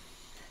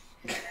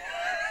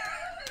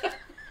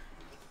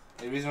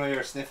 Maybe reason why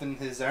you're sniffing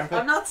his armpit?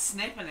 I'm not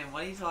sniffing him.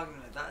 What are you talking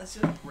about? That is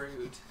just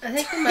rude. I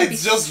think it might be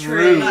It's just straight.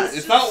 rude. That's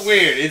It's just- not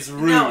weird. It's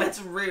rude. No, it's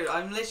rude.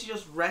 I'm literally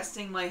just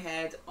resting my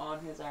head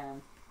on his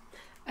arm.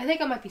 I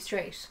think I might be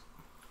straight.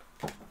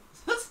 Happy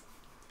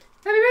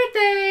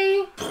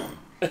birthday!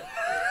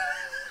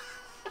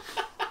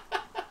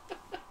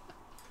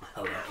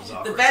 Oh, that was The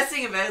awkward. best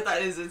thing about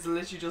that is it's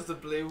literally just the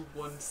blue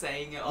one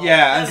saying it all.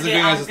 Yeah, and the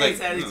green one's his just like,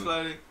 head mm.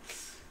 exploding.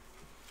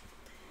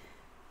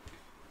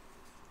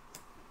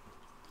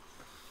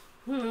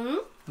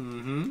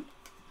 Mm-hmm.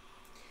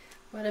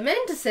 What I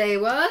meant to say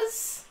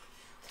was...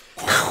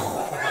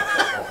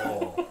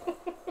 Oh.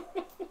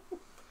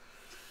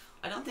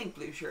 I don't think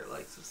blue shirt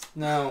likes us.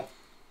 No.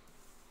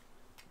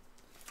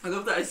 I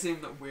love that I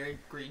assume that we're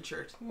green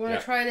shirt. I'm gonna Yeah.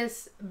 try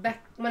this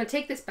back. I'm gonna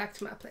take this back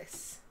to my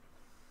place.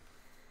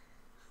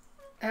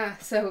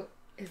 So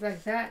it's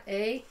like that,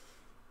 eh?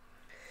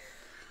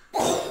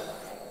 I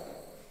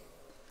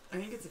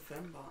think it's a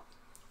fembot.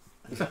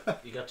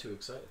 You got too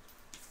excited.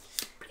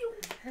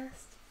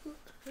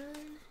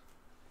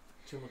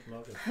 Too much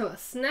motive. I will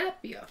snap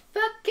your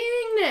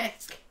fucking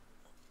neck.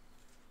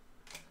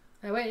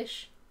 I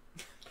wish.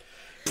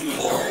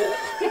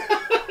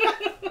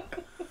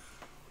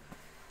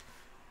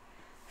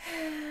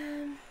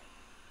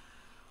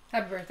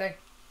 Happy birthday.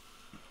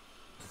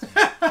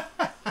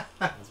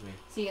 That's me.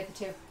 So you get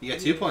the 2. You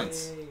get 2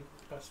 points. Yay,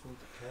 pass me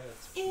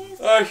the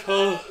cards.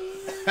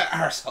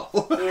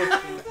 Arsehole.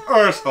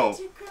 Arsehole.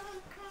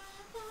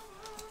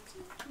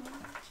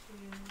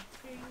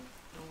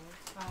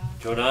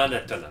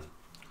 Jonathan.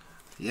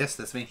 Yes,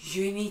 that's me.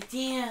 Je n'y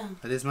tiens.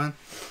 That is, man.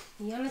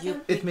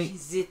 Jonathan? It's me.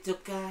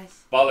 Zitokas.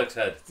 Bollocks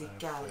head.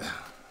 Zitokas.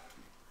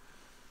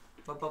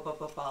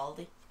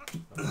 Baldy.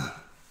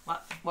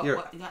 What? You're-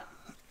 What? You got?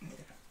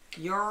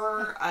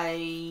 You're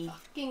a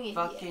Fucking idiot.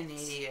 fucking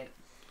idiot.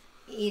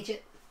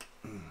 Idiot.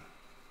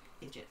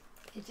 Idiot.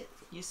 Idiot.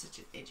 You're such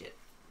an idiot.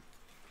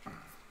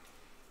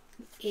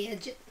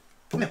 Idiot.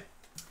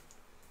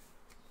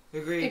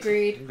 Agreed.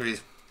 Agreed. Agreed.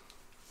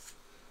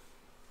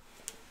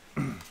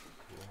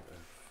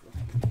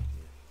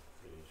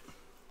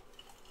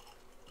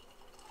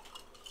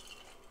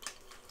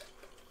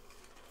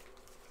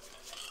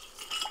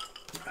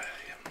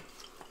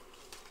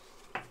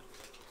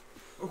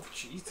 Oh,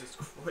 Jesus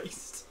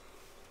Christ.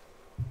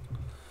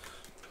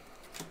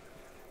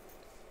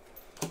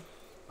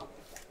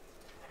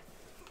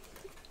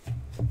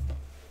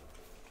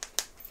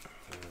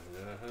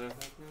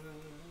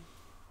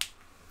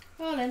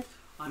 All in.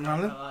 I'm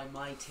not gonna lie,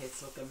 my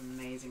tits look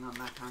amazing on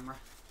that camera.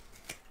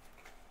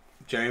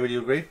 Jerry, would you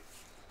agree?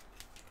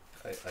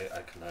 I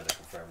can neither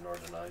confirm nor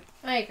deny.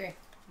 I agree.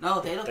 No,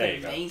 they look There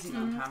you go. amazing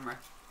on camera.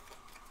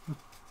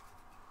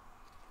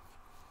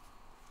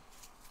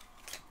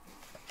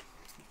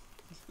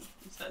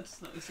 I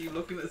just noticed you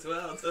looking as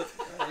well, so it's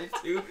very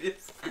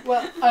dubious.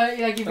 Well,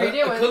 like if you're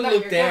doing I couldn't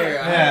look there.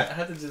 Yeah. I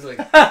had to just like.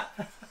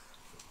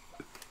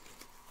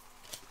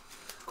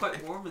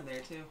 Quite warm in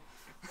there too.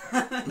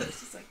 It's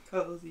just like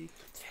cozy.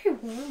 It's very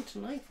warm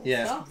tonight. Full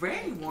Yeah. stop.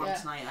 Very warm Yeah.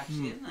 tonight,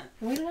 actually, isn't it?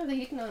 We don't have the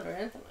heating on or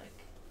anything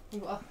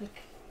like. Well, like,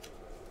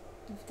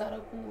 if that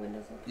open, the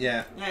windows open.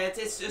 Yeah. Yeah,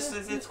 it's just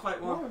it's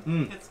quite warm.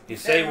 Mm. It's You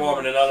say very warm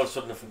and then all of a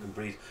sudden a fucking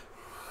breeze.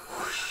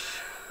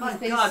 My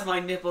These God, days- my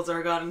nipples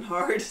are gotten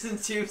hard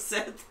since you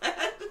said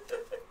that.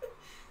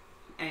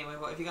 Anyway,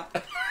 what have you got?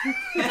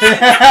 You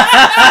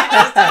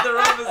just did the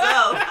rub as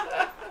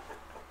well.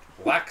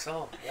 Wax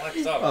on. Wax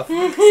Oh, off.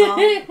 Wax on.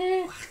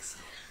 Wax on.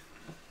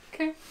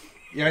 Okay.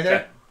 You right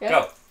there? Yeah.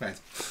 Go. Right.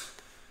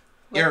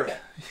 You're,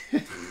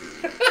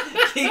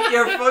 Keep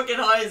your fucking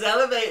eyes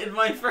elevated,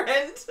 my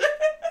friend.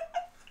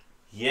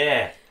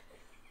 Yeah.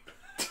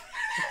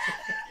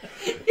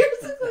 Yours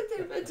look like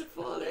they're meant to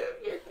fall out of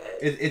your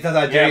head. it's not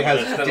that Jerry Yeah, but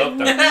has. it's still up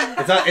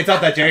there. It's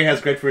not that Jerry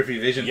has great peripheral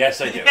vision. Yes,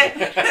 I do.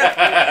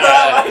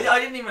 Well, I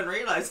didn't even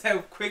realise how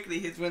quickly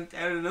his went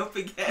down and up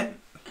again.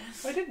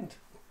 I didn't.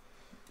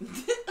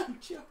 I'm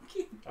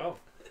joking. Oh,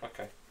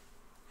 okay.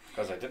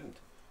 Because I didn't.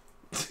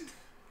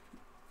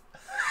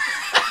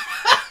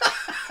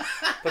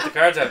 Put the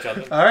cards out,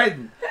 Jonathan. All right.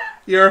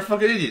 You're a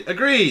fucking idiot.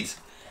 Agreed.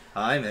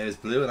 My name is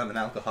Blue and I'm an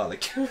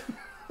alcoholic.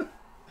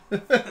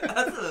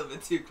 That's a little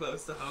bit too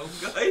close to home,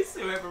 guys.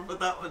 Whoever put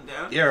that one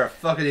down. You're a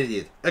fucking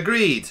idiot.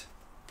 Agreed.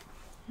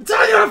 It's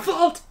all your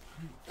fault.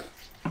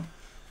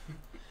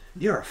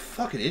 You're a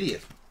fucking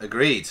idiot.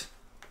 Agreed.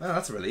 Well,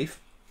 that's a relief.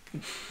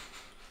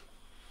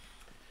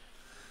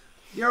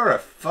 You're a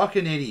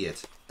fucking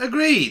idiot.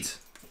 Agreed.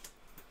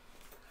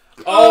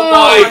 Oh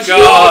my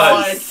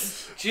God!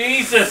 Jesus.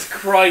 Jesus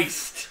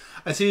Christ!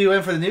 I see you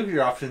went for the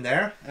nuclear option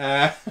there.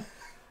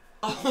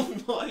 Oh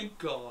my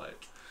God.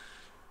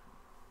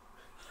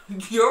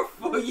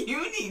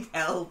 You need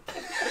help.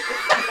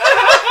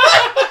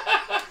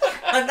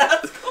 And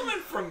that's coming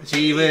from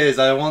Gee me. whiz,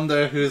 I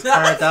wonder whose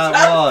That's- card that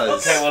that's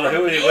was. Okay, well,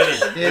 who are you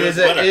winning?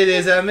 It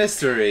is a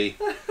mystery.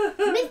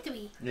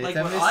 Mystery. It's Like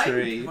a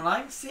mystery. when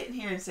I'm sitting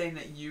here and saying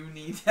that you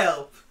need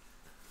help,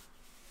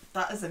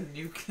 that is a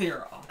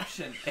nuclear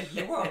option, and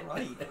you are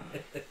right.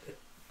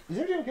 Is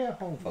everything okay at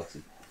home,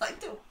 Foxy? I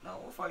don't know. know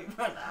if I'm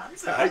an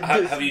answer.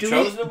 Have you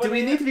chosen a Do we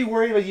winner need yet? to be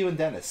worried about you and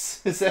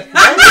Dennis? Is that,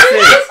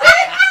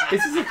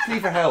 this is a plea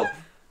for help.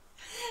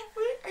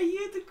 Wait, are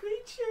you the green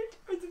shirt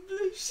or the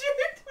blue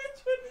shirt?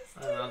 Which one is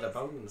I don't know, they're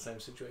both in the same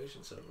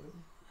situation, so.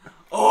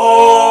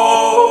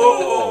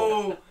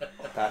 Oh!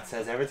 That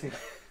says everything.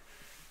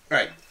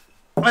 Right.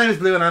 My name is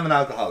Blue and I'm an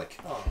alcoholic.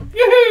 Oh.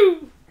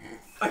 Yoo-hoo!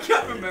 I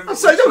can't remember. I'm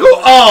sorry, which don't go,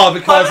 one. oh,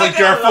 because I'm like not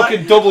your gonna lie.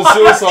 fucking double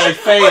suicide I'm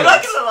failed.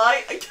 not gonna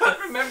lie, I can't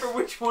remember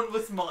which one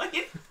was mine.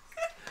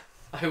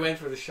 I went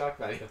for the shock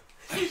value.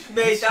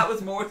 Mate, that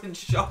was more than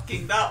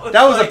shocking. That was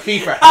That was like, a plea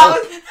for that help.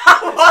 was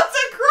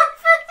a cry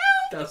for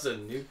help. That's a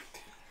nuke.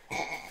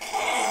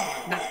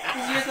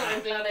 Yours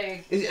look glad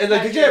I.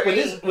 Like, did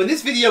you, when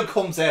this video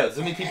comes out,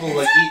 so many people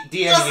like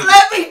DMing Just you.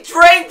 let me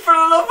drink for the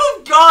love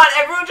of God.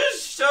 Everyone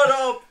just shut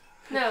up.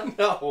 No.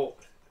 No.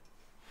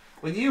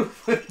 When this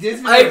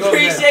video I comes out,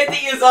 appreciate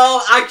that you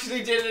all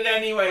actually did it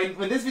anyway.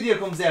 when this video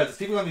comes out, there's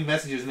people gonna be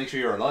messaging to make sure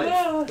you're alive.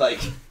 No. Like,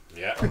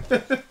 Yeah.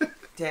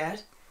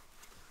 Dad?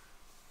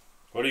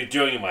 What are you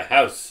doing in my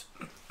house?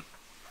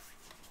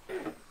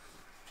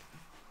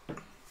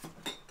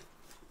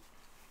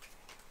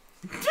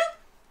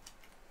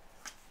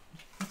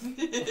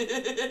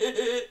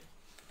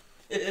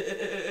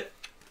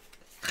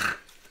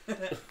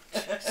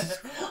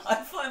 I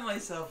find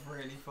myself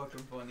really fucking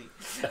funny.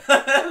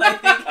 I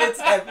think it's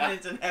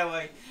evident in how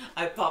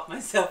I pop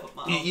myself at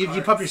my own you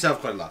cards. pop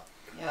yourself quite a lot.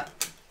 Yeah.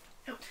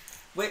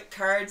 With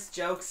cards,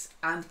 jokes,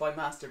 and by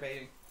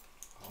masturbating.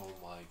 Oh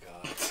my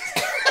god.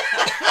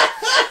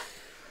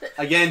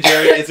 Again,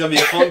 Jerry, it's gonna be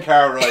a fun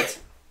car ride.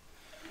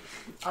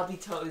 I'll be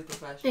totally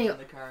professional There you in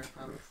the car, I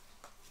promise.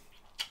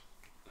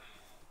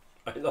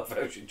 I love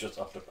how she just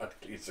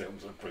automatically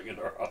assumes I'm bringing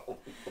her home.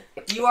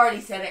 You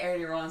already said it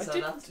earlier on, so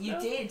didn't, that's you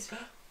no. did.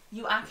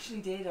 You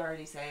actually did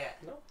already say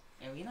it. No.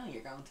 And we know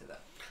you're going to though.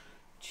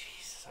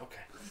 Jesus,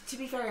 okay. To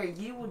be fair,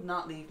 you would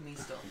not leave me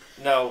stuck.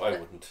 No, I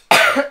wouldn't.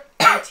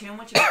 You're too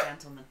much of a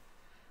gentleman.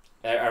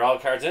 Are all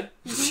cards in?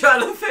 Trying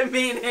to fit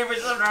me and him or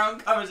something our own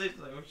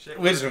conversation. Like, oh shit.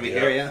 We're just gonna be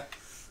here, yeah.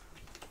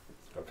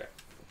 Okay.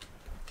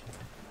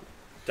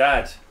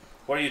 Dad,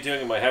 what are you doing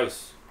in my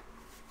house?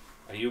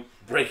 Are you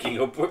breaking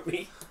up with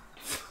me?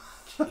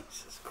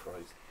 Jesus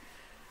Christ.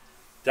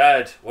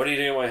 Dad, what are you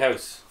doing in my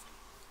house?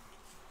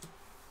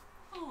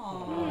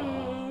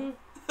 Aww.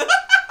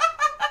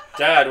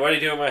 Dad, what are you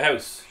doing in my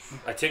house?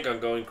 I think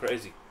I'm going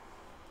crazy.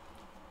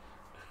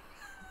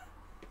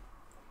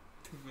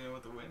 You know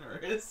what the winner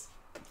is?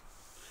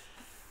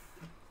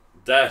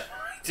 Dad,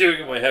 what are you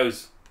doing in my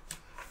house?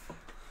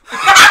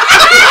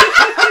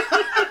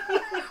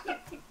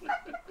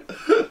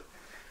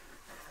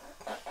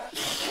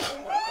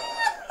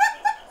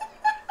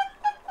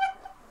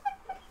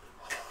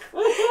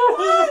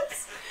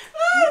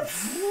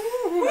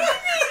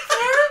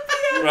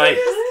 Right,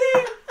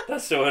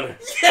 that's the winner.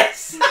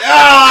 Yes!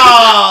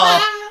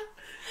 Oh!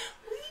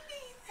 We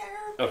need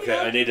therapy. Okay,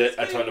 I need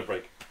a toilet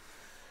break.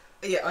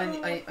 Yeah, I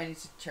need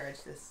to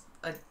charge this.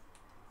 I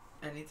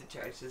need to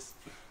charge this.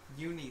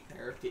 You need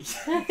therapy.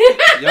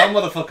 Y'all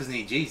motherfuckers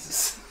need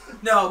Jesus.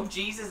 No,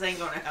 Jesus ain't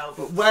gonna help.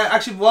 Well,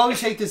 actually, while we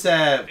take this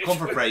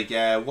comfort break,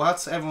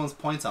 what's everyone's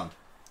points on?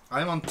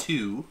 I'm on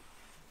 2.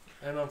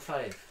 I'm on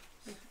 5.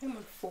 I'm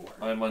on 4.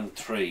 I'm on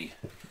 3.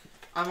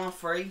 I'm on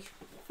 3.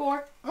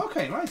 4.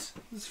 Okay, nice.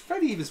 It's a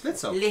fairly even split,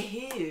 so. Le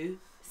who?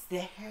 The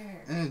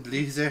hair.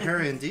 Lisa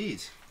her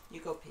indeed. You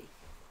go pee.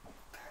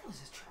 Girl is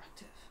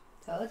attractive.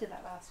 So I did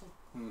that last one.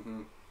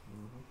 Mm-hmm.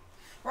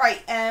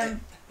 Right,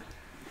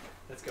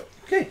 Let's go.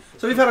 Okay,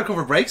 so we've had our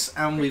cover breaks,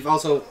 and we've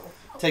also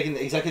taken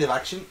executive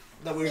action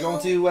that we're going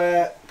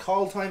to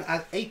call time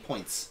at 8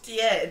 points.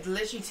 yeah, it's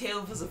literally 2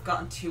 of us have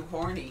gotten too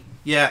horny.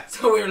 Yeah.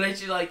 So we were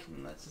literally like,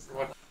 let's just...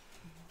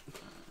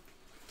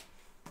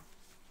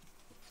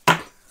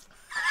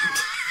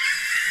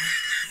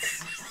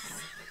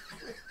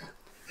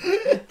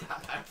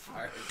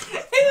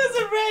 It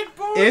was a red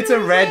board. It's a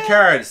red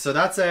card, so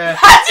that's a.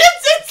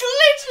 It's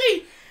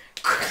literally...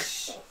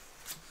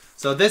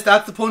 So that's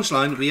the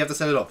punchline. We have to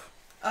set it up.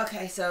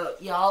 Okay, so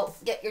y'all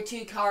get your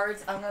 2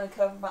 cards. I'm gonna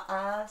cover my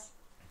eyes.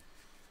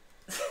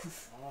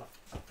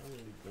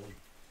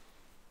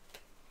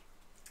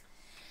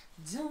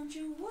 Don't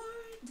you worry,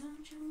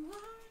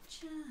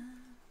 child.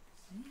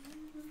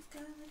 You've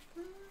got it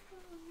going.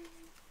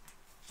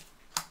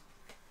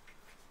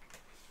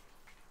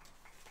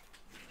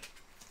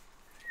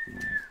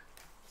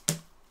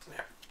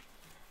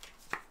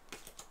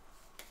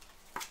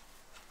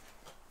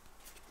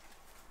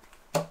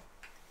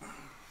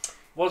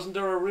 Wasn't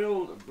there a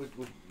rule with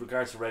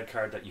regards to red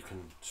card that you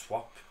can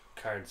swap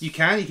cards? You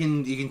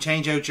can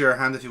change out your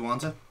hand if you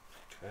want to.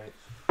 Okay.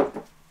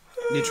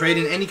 You trade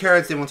in any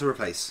cards they want to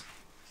replace.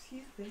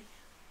 Excuse me.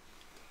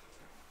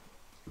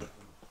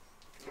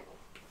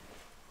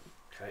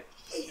 Okay.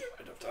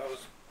 Rid of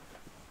those.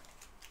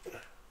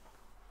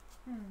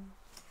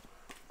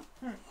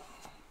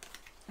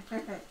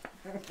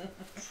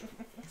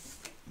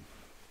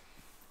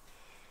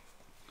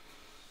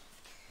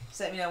 Just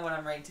let me know when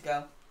I'm ready to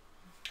go.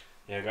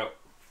 Yeah, go.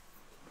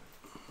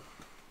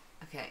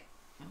 Okay.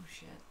 Oh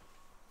shit.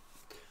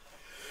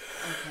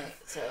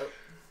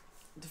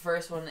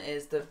 first one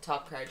is the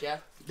top card, yeah?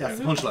 That's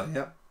the punchline,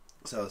 yeah.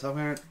 So, top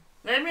card.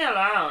 Leave me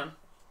alone.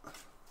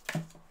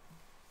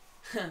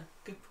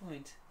 Good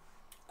point.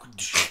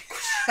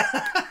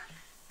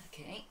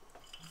 Okay.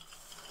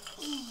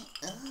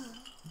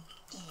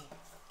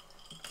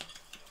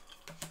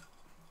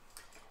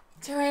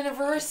 It's our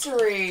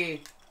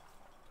anniversary.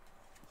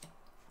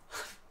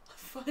 I'm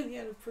finally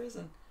out of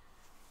prison.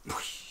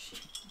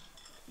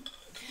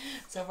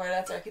 So far,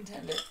 that's our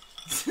contender.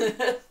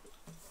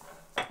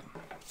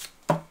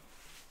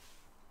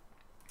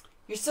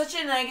 You're such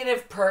a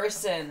negative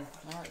person.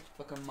 Alright,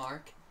 fucking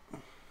Mark. I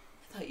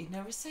thought you'd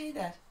never say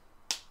that.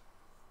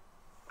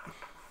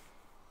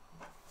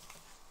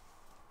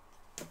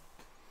 What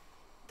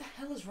the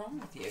hell is wrong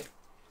with you?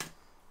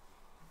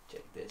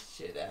 Check this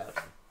shit out.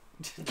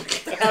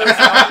 What the hell is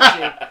wrong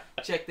with you?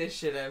 Check this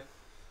shit out.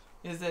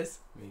 Who's this?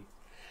 Me.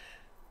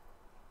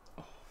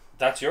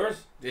 That's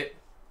yours? Yeah.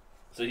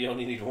 So you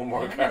only need one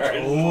more card.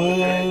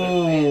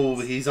 Oh,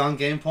 he's on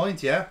game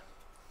point, yeah.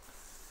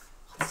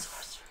 What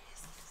sorcery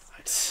is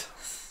this?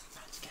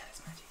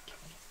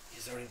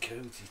 Is there in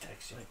codes he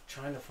texts you? Like,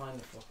 trying to find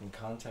the fucking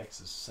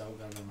context is so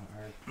goddamn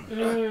hard.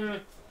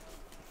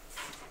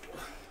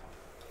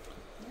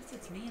 Yes,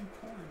 it's me and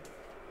porn.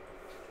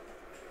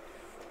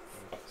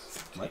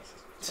 What?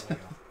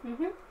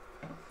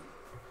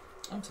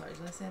 I'm sorry,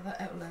 did I say that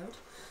out loud?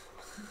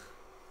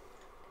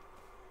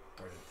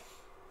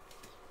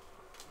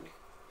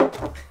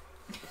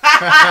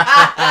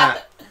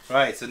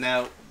 Right, so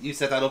now you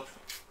set that up.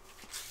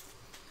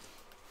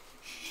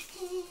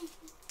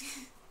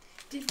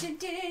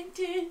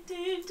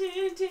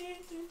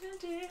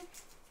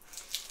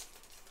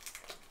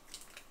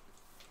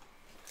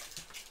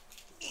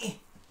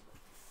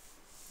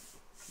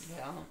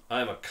 Yeah.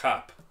 I'm a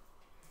cop.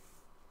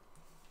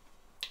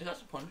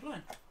 That's a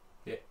punchline.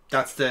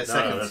 That's the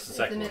second. No, that's the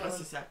second the one. middle. That's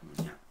the second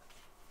one, yeah.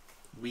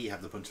 We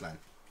have the punchline.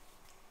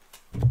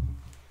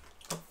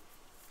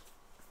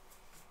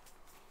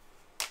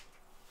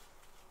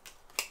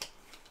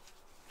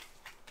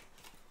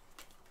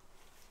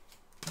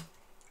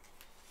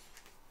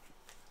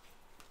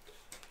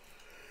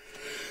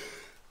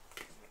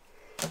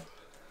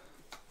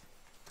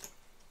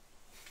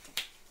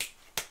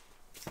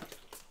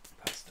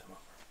 Pass them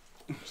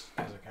over. Just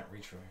because I can't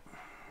reach for you.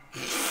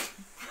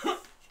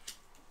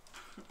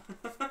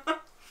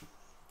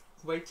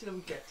 Wait till we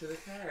get to the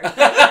card.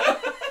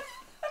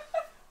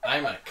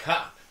 I'm a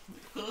cop.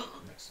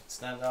 Next one,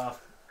 stand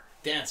off.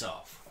 Dance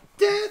off.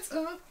 Dance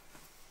up.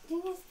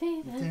 I'm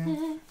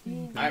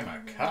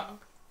a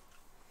cop.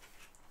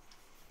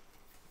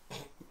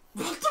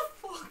 What the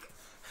fuck?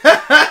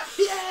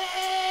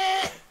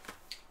 I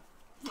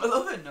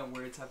love it. No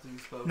words have to be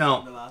spoken No.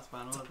 in the last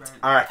panel,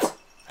 apparently. Alright.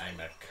 I'm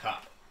a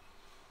cop.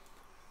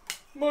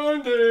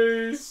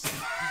 Mondays.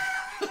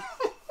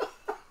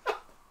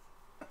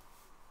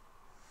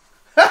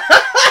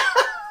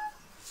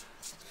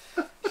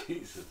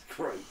 Jesus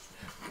Christ.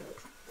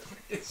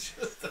 It's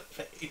just a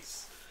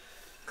face.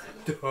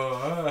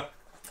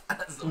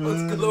 That's the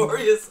most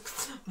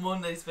glorious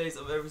Monday's face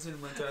I've ever seen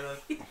in my entire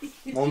life.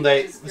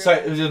 Monday. Sorry,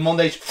 it was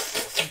Monday's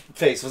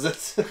face, was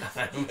it?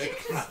 I'm a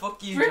cop.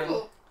 Fuck you, John.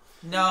 Dribble.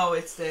 No,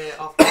 it's the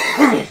off the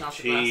glass, not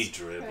the She glass.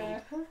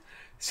 dribbled.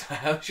 So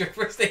how's your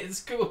first day in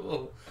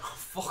school? Oh,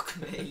 fuck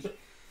me.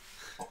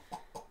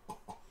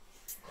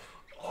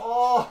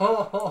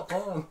 Oh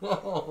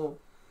no.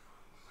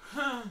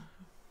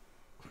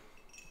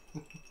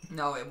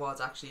 No, it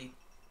was actually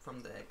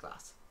from the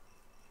glass.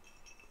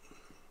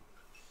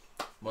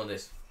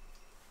 Mondays.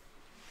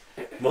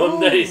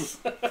 Mondays.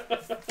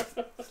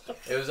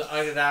 It was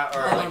either that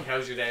or like,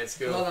 how's your day at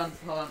school? Hold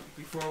on.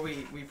 Before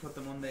we put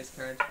the Monday's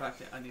cards back,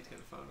 I need to get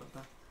a photo of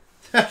that.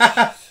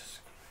 That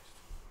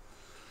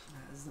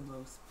is the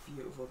most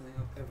beautiful thing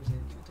I've ever seen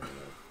in my entire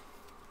life.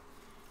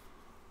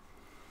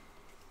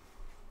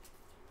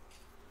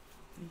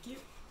 Thank you.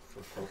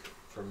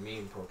 For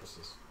meme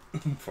purposes.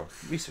 For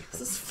research This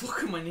purposes. is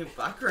fucking my new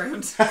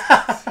background.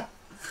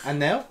 And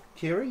now,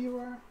 Kira, you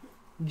are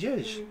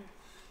judge.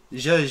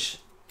 Judge.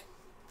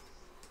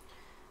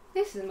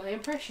 This is my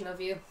impression of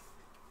you.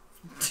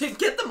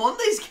 Get the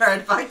Monday's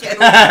card back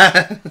out.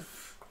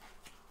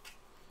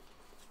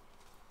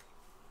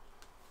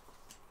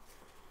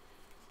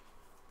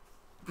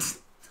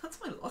 That's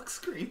my lock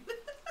screen.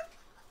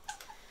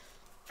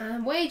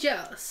 I'm way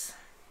jealous.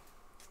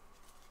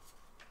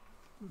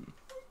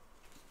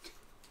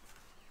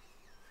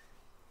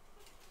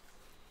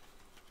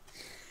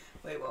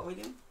 Wait, what are we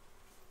doing?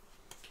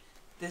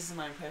 This is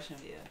my impression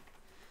of you.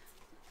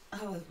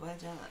 I was way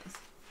jealous.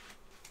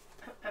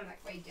 I'm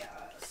like way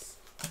jealous.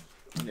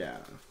 Yeah.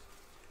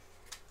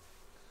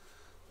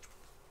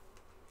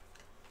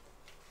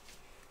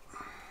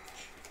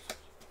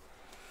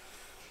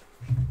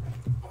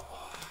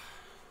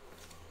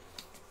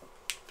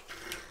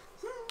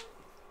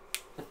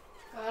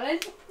 Colin?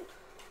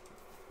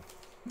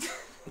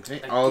 Okay,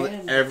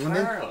 Again, everyone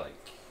in. Carl,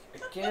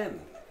 like, again.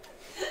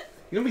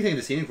 You're gonna be taking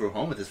the scenic route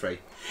home with this, right?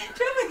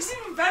 That makes it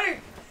even better.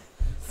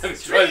 I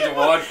was trying to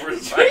watch for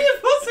his Three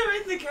of us are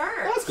in the car.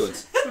 Oh, that's good.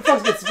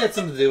 Fox gets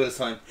something to do with his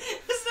time.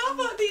 It's not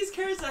about these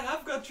cars that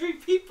have got 3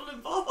 people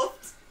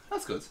involved.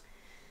 That's good.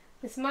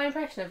 This is my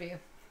impression of you.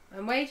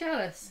 I'm way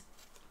jealous.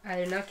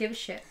 I do not give a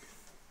shit.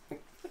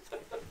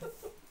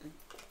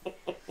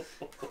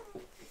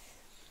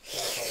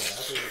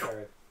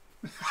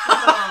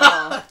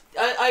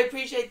 I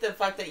appreciate the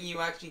fact that you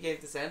actually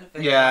gave the sound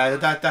effect. Yeah,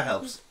 that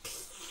helps.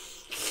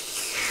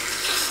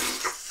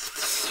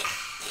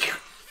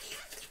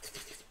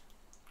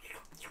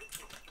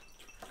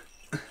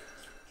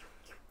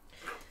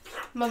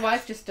 My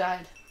wife just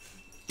died.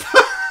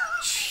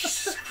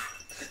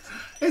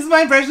 This is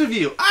my impression of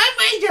you. I'm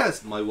way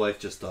jealous. My wife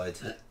just died.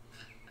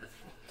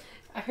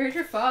 I heard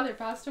your father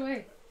passed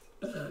away.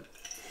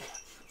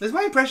 This is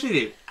my impression of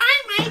you.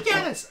 I'm way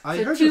jealous. I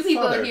So heard 2 your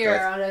people father here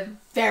died. are on a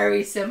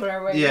very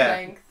similar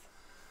wavelength.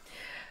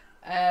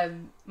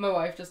 My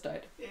wife just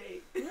died.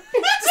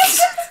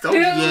 Don't Who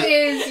yet.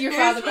 is your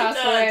Here's father my passed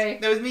dad. away?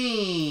 That was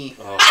me.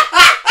 Oh.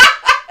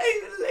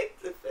 I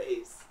licked the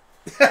face.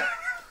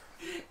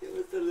 It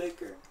was the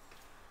liquor.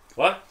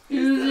 What?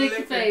 Who the licked the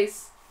liquor.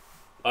 face?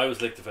 I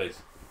was licked the face.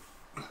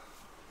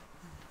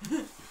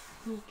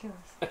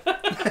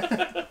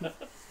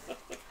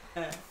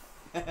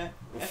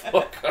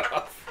 Fuck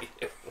off.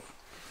 You.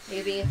 Are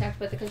you being attacked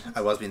by the cushions?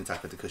 I was being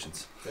attacked by the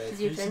cushions.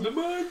 Is your turn?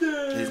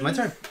 It is my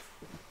turn.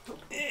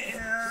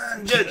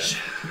 Judge.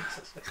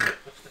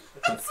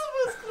 That's the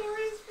most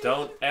glorious.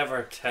 Don't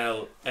ever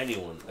tell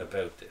anyone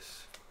about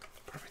this.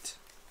 Perfect.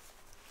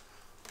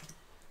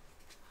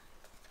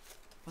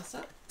 What's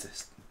that?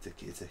 It's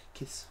a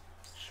kiss.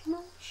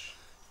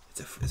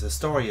 It's a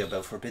story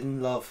about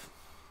forbidden love.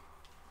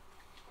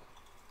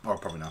 Or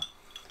probably not.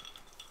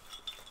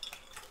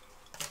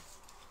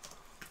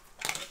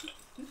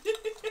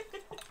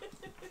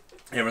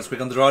 Everyone's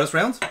quick on the draw this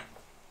round.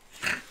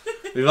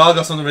 We've all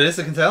got something for this,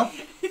 I can tell.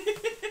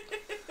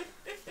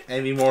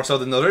 Amy more so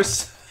than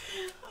others.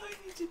 I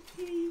need to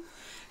pee.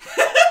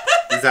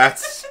 Is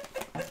that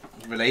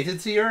related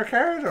to your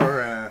card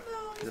or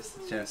No, just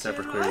it's a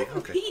separate I query? haven't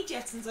Okay. peed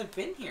yet since I've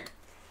been here.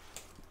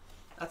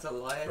 That's a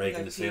lie. I Breaking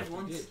think the seal. I peed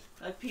once.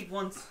 I peed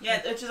once.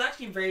 Yeah, which is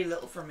actually very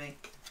little for me.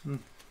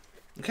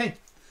 Okay.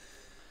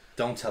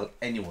 Don't tell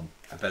anyone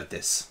about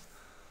this.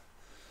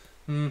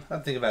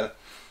 I'll think about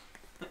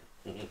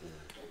it.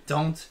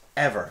 Don't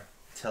ever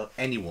tell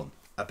anyone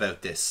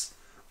about this.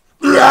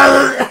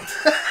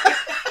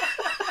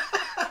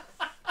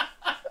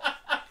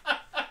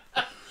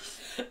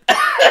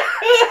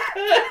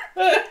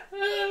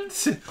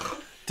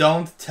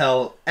 Don't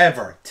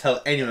ever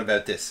tell anyone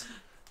about this.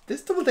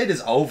 This double date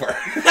is over.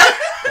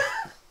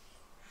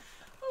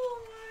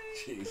 Oh my.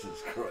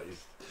 Jesus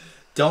Christ.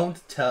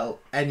 Don't tell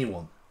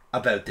anyone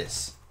about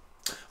this.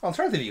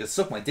 Alternatively, you could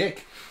suck my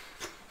dick.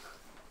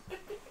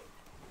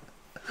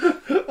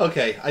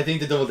 Okay, I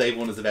think the double date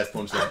one is the best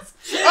punchline.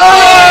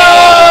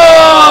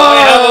 Oh! We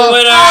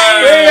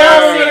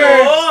have a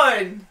winner!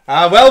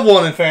 One. Well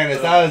won, in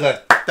fairness.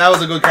 That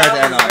was a good card to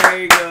end That was on.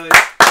 very good.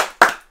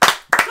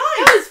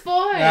 That was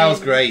fine. That was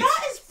great.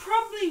 That is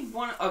probably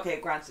one. Okay,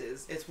 granted,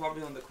 it's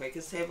probably one of the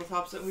quickest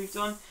tabletops that we've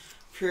done,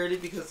 purely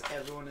because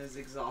everyone is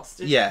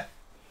exhausted. Yeah.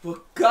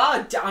 But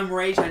god, I'm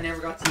raged. I never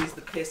got to use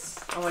the piss.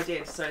 Oh, I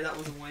did. Sorry, that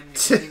was a win.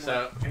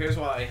 So here's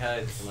what I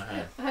had in my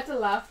hand. I had to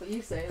laugh what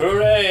you said.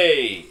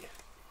 Hooray!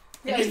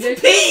 Yeah, It's you-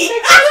 the pee.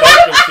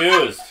 So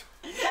confused.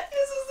 This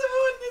is the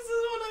one. This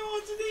is what I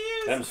wanted to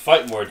use. Them's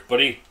fighting words,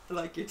 buddy. I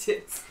like your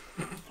tits.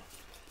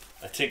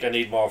 I think I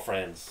need more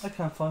friends. I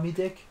can't find me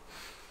dick.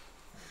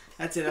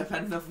 That's it. I've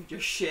had enough of your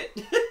shit.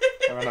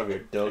 I ran over your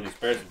Can dog. you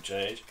spare some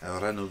change? I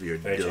ran over your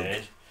Spare dog.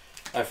 change.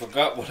 I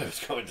forgot what I was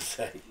going to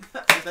say.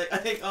 I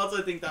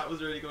think that was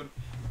really good.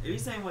 Are you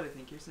saying what I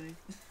think you're saying?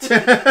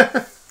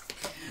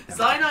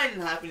 Cyanide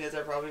and Happiness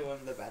are probably one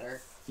of the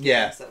better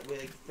Yeah, things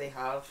that they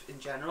have in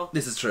general.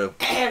 this is true.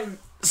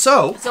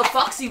 So So,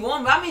 Foxy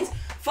won. That means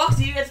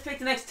Foxy, you get to pick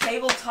the next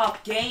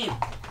tabletop game.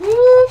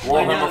 I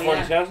Warhammer know,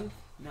 40,000?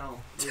 No,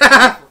 we're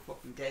for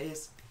fucking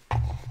days.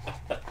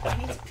 I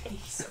need to pee.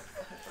 So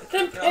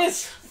Then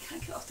piss! I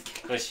can't get off the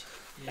couch. Wait.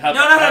 No,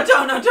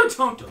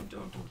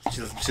 don't.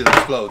 she'll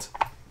explode.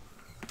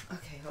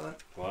 Okay, hold on.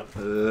 1,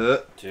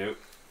 Uh, 2.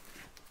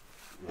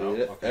 No, uh,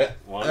 okay.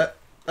 1.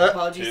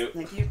 Apologies. Two.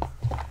 Thank you.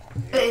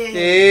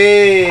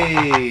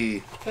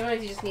 hey!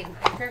 Sometimes you just need an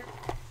anchor.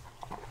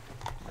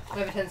 I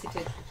have a tendency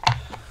to.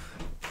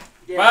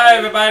 Yeah. Bye,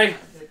 everybody.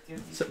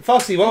 So,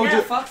 Foxy, what would Yeah,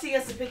 you... Foxy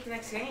gets to pick the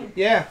next game.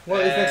 Yeah,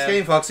 what is next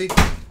game, Foxy?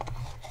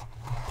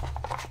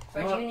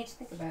 But you need to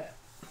think about it.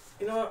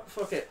 You know what?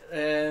 Fuck it.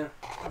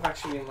 I've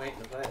actually been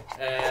waiting to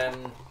play.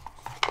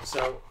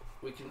 So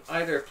we can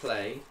either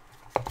play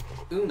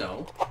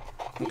Uno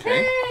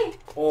Okay. Yay!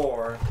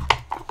 or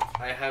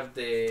I have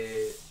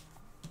the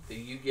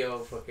Yu-Gi-Oh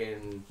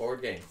fucking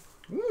board game.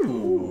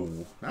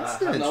 Ooh, that's I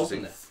still haven't interesting.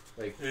 opened it.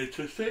 Like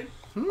Interesting.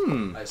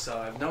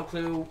 I have no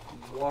clue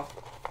what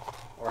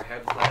or how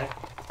to play it.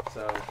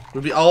 So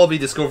We'll all be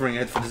discovering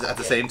it at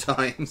the Yeah. same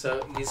time. you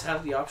just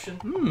have the option,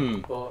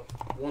 but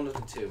one of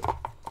the two.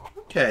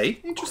 Okay,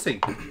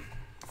 interesting.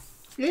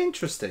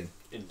 Interesting.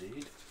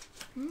 Indeed.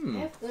 I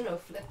have Uno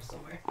flip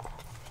somewhere.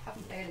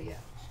 Haven't played it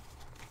yet.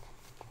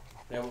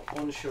 Now,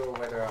 I'm unsure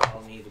whether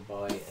I'll need to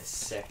buy a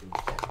second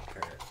deck of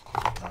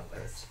cards.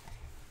 Always.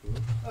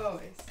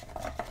 Always.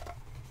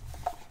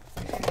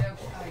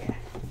 Oh yeah.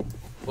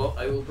 But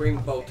I will bring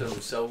both of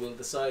them, so we'll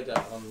decide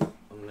that on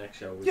the next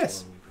show which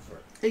Yes. one we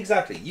prefer.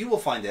 Exactly. You will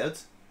find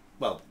out.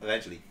 Well,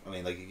 eventually. I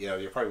mean, like, you know,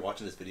 you're probably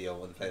watching this video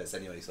when they play this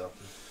anyway, so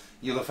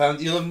you'll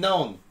have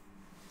known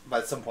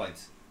at some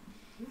point.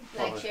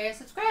 Like, share,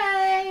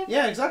 subscribe.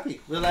 Yeah,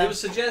 exactly. We'll Give us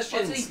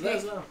suggestions. What's he Let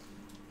us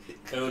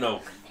pick? know. Uno.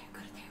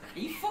 Are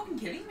you fucking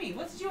kidding me?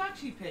 What did you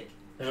actually pick?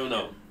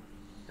 Uno.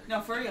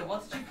 No, for real,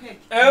 what did you pick?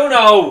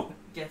 Uno!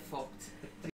 Get fucked.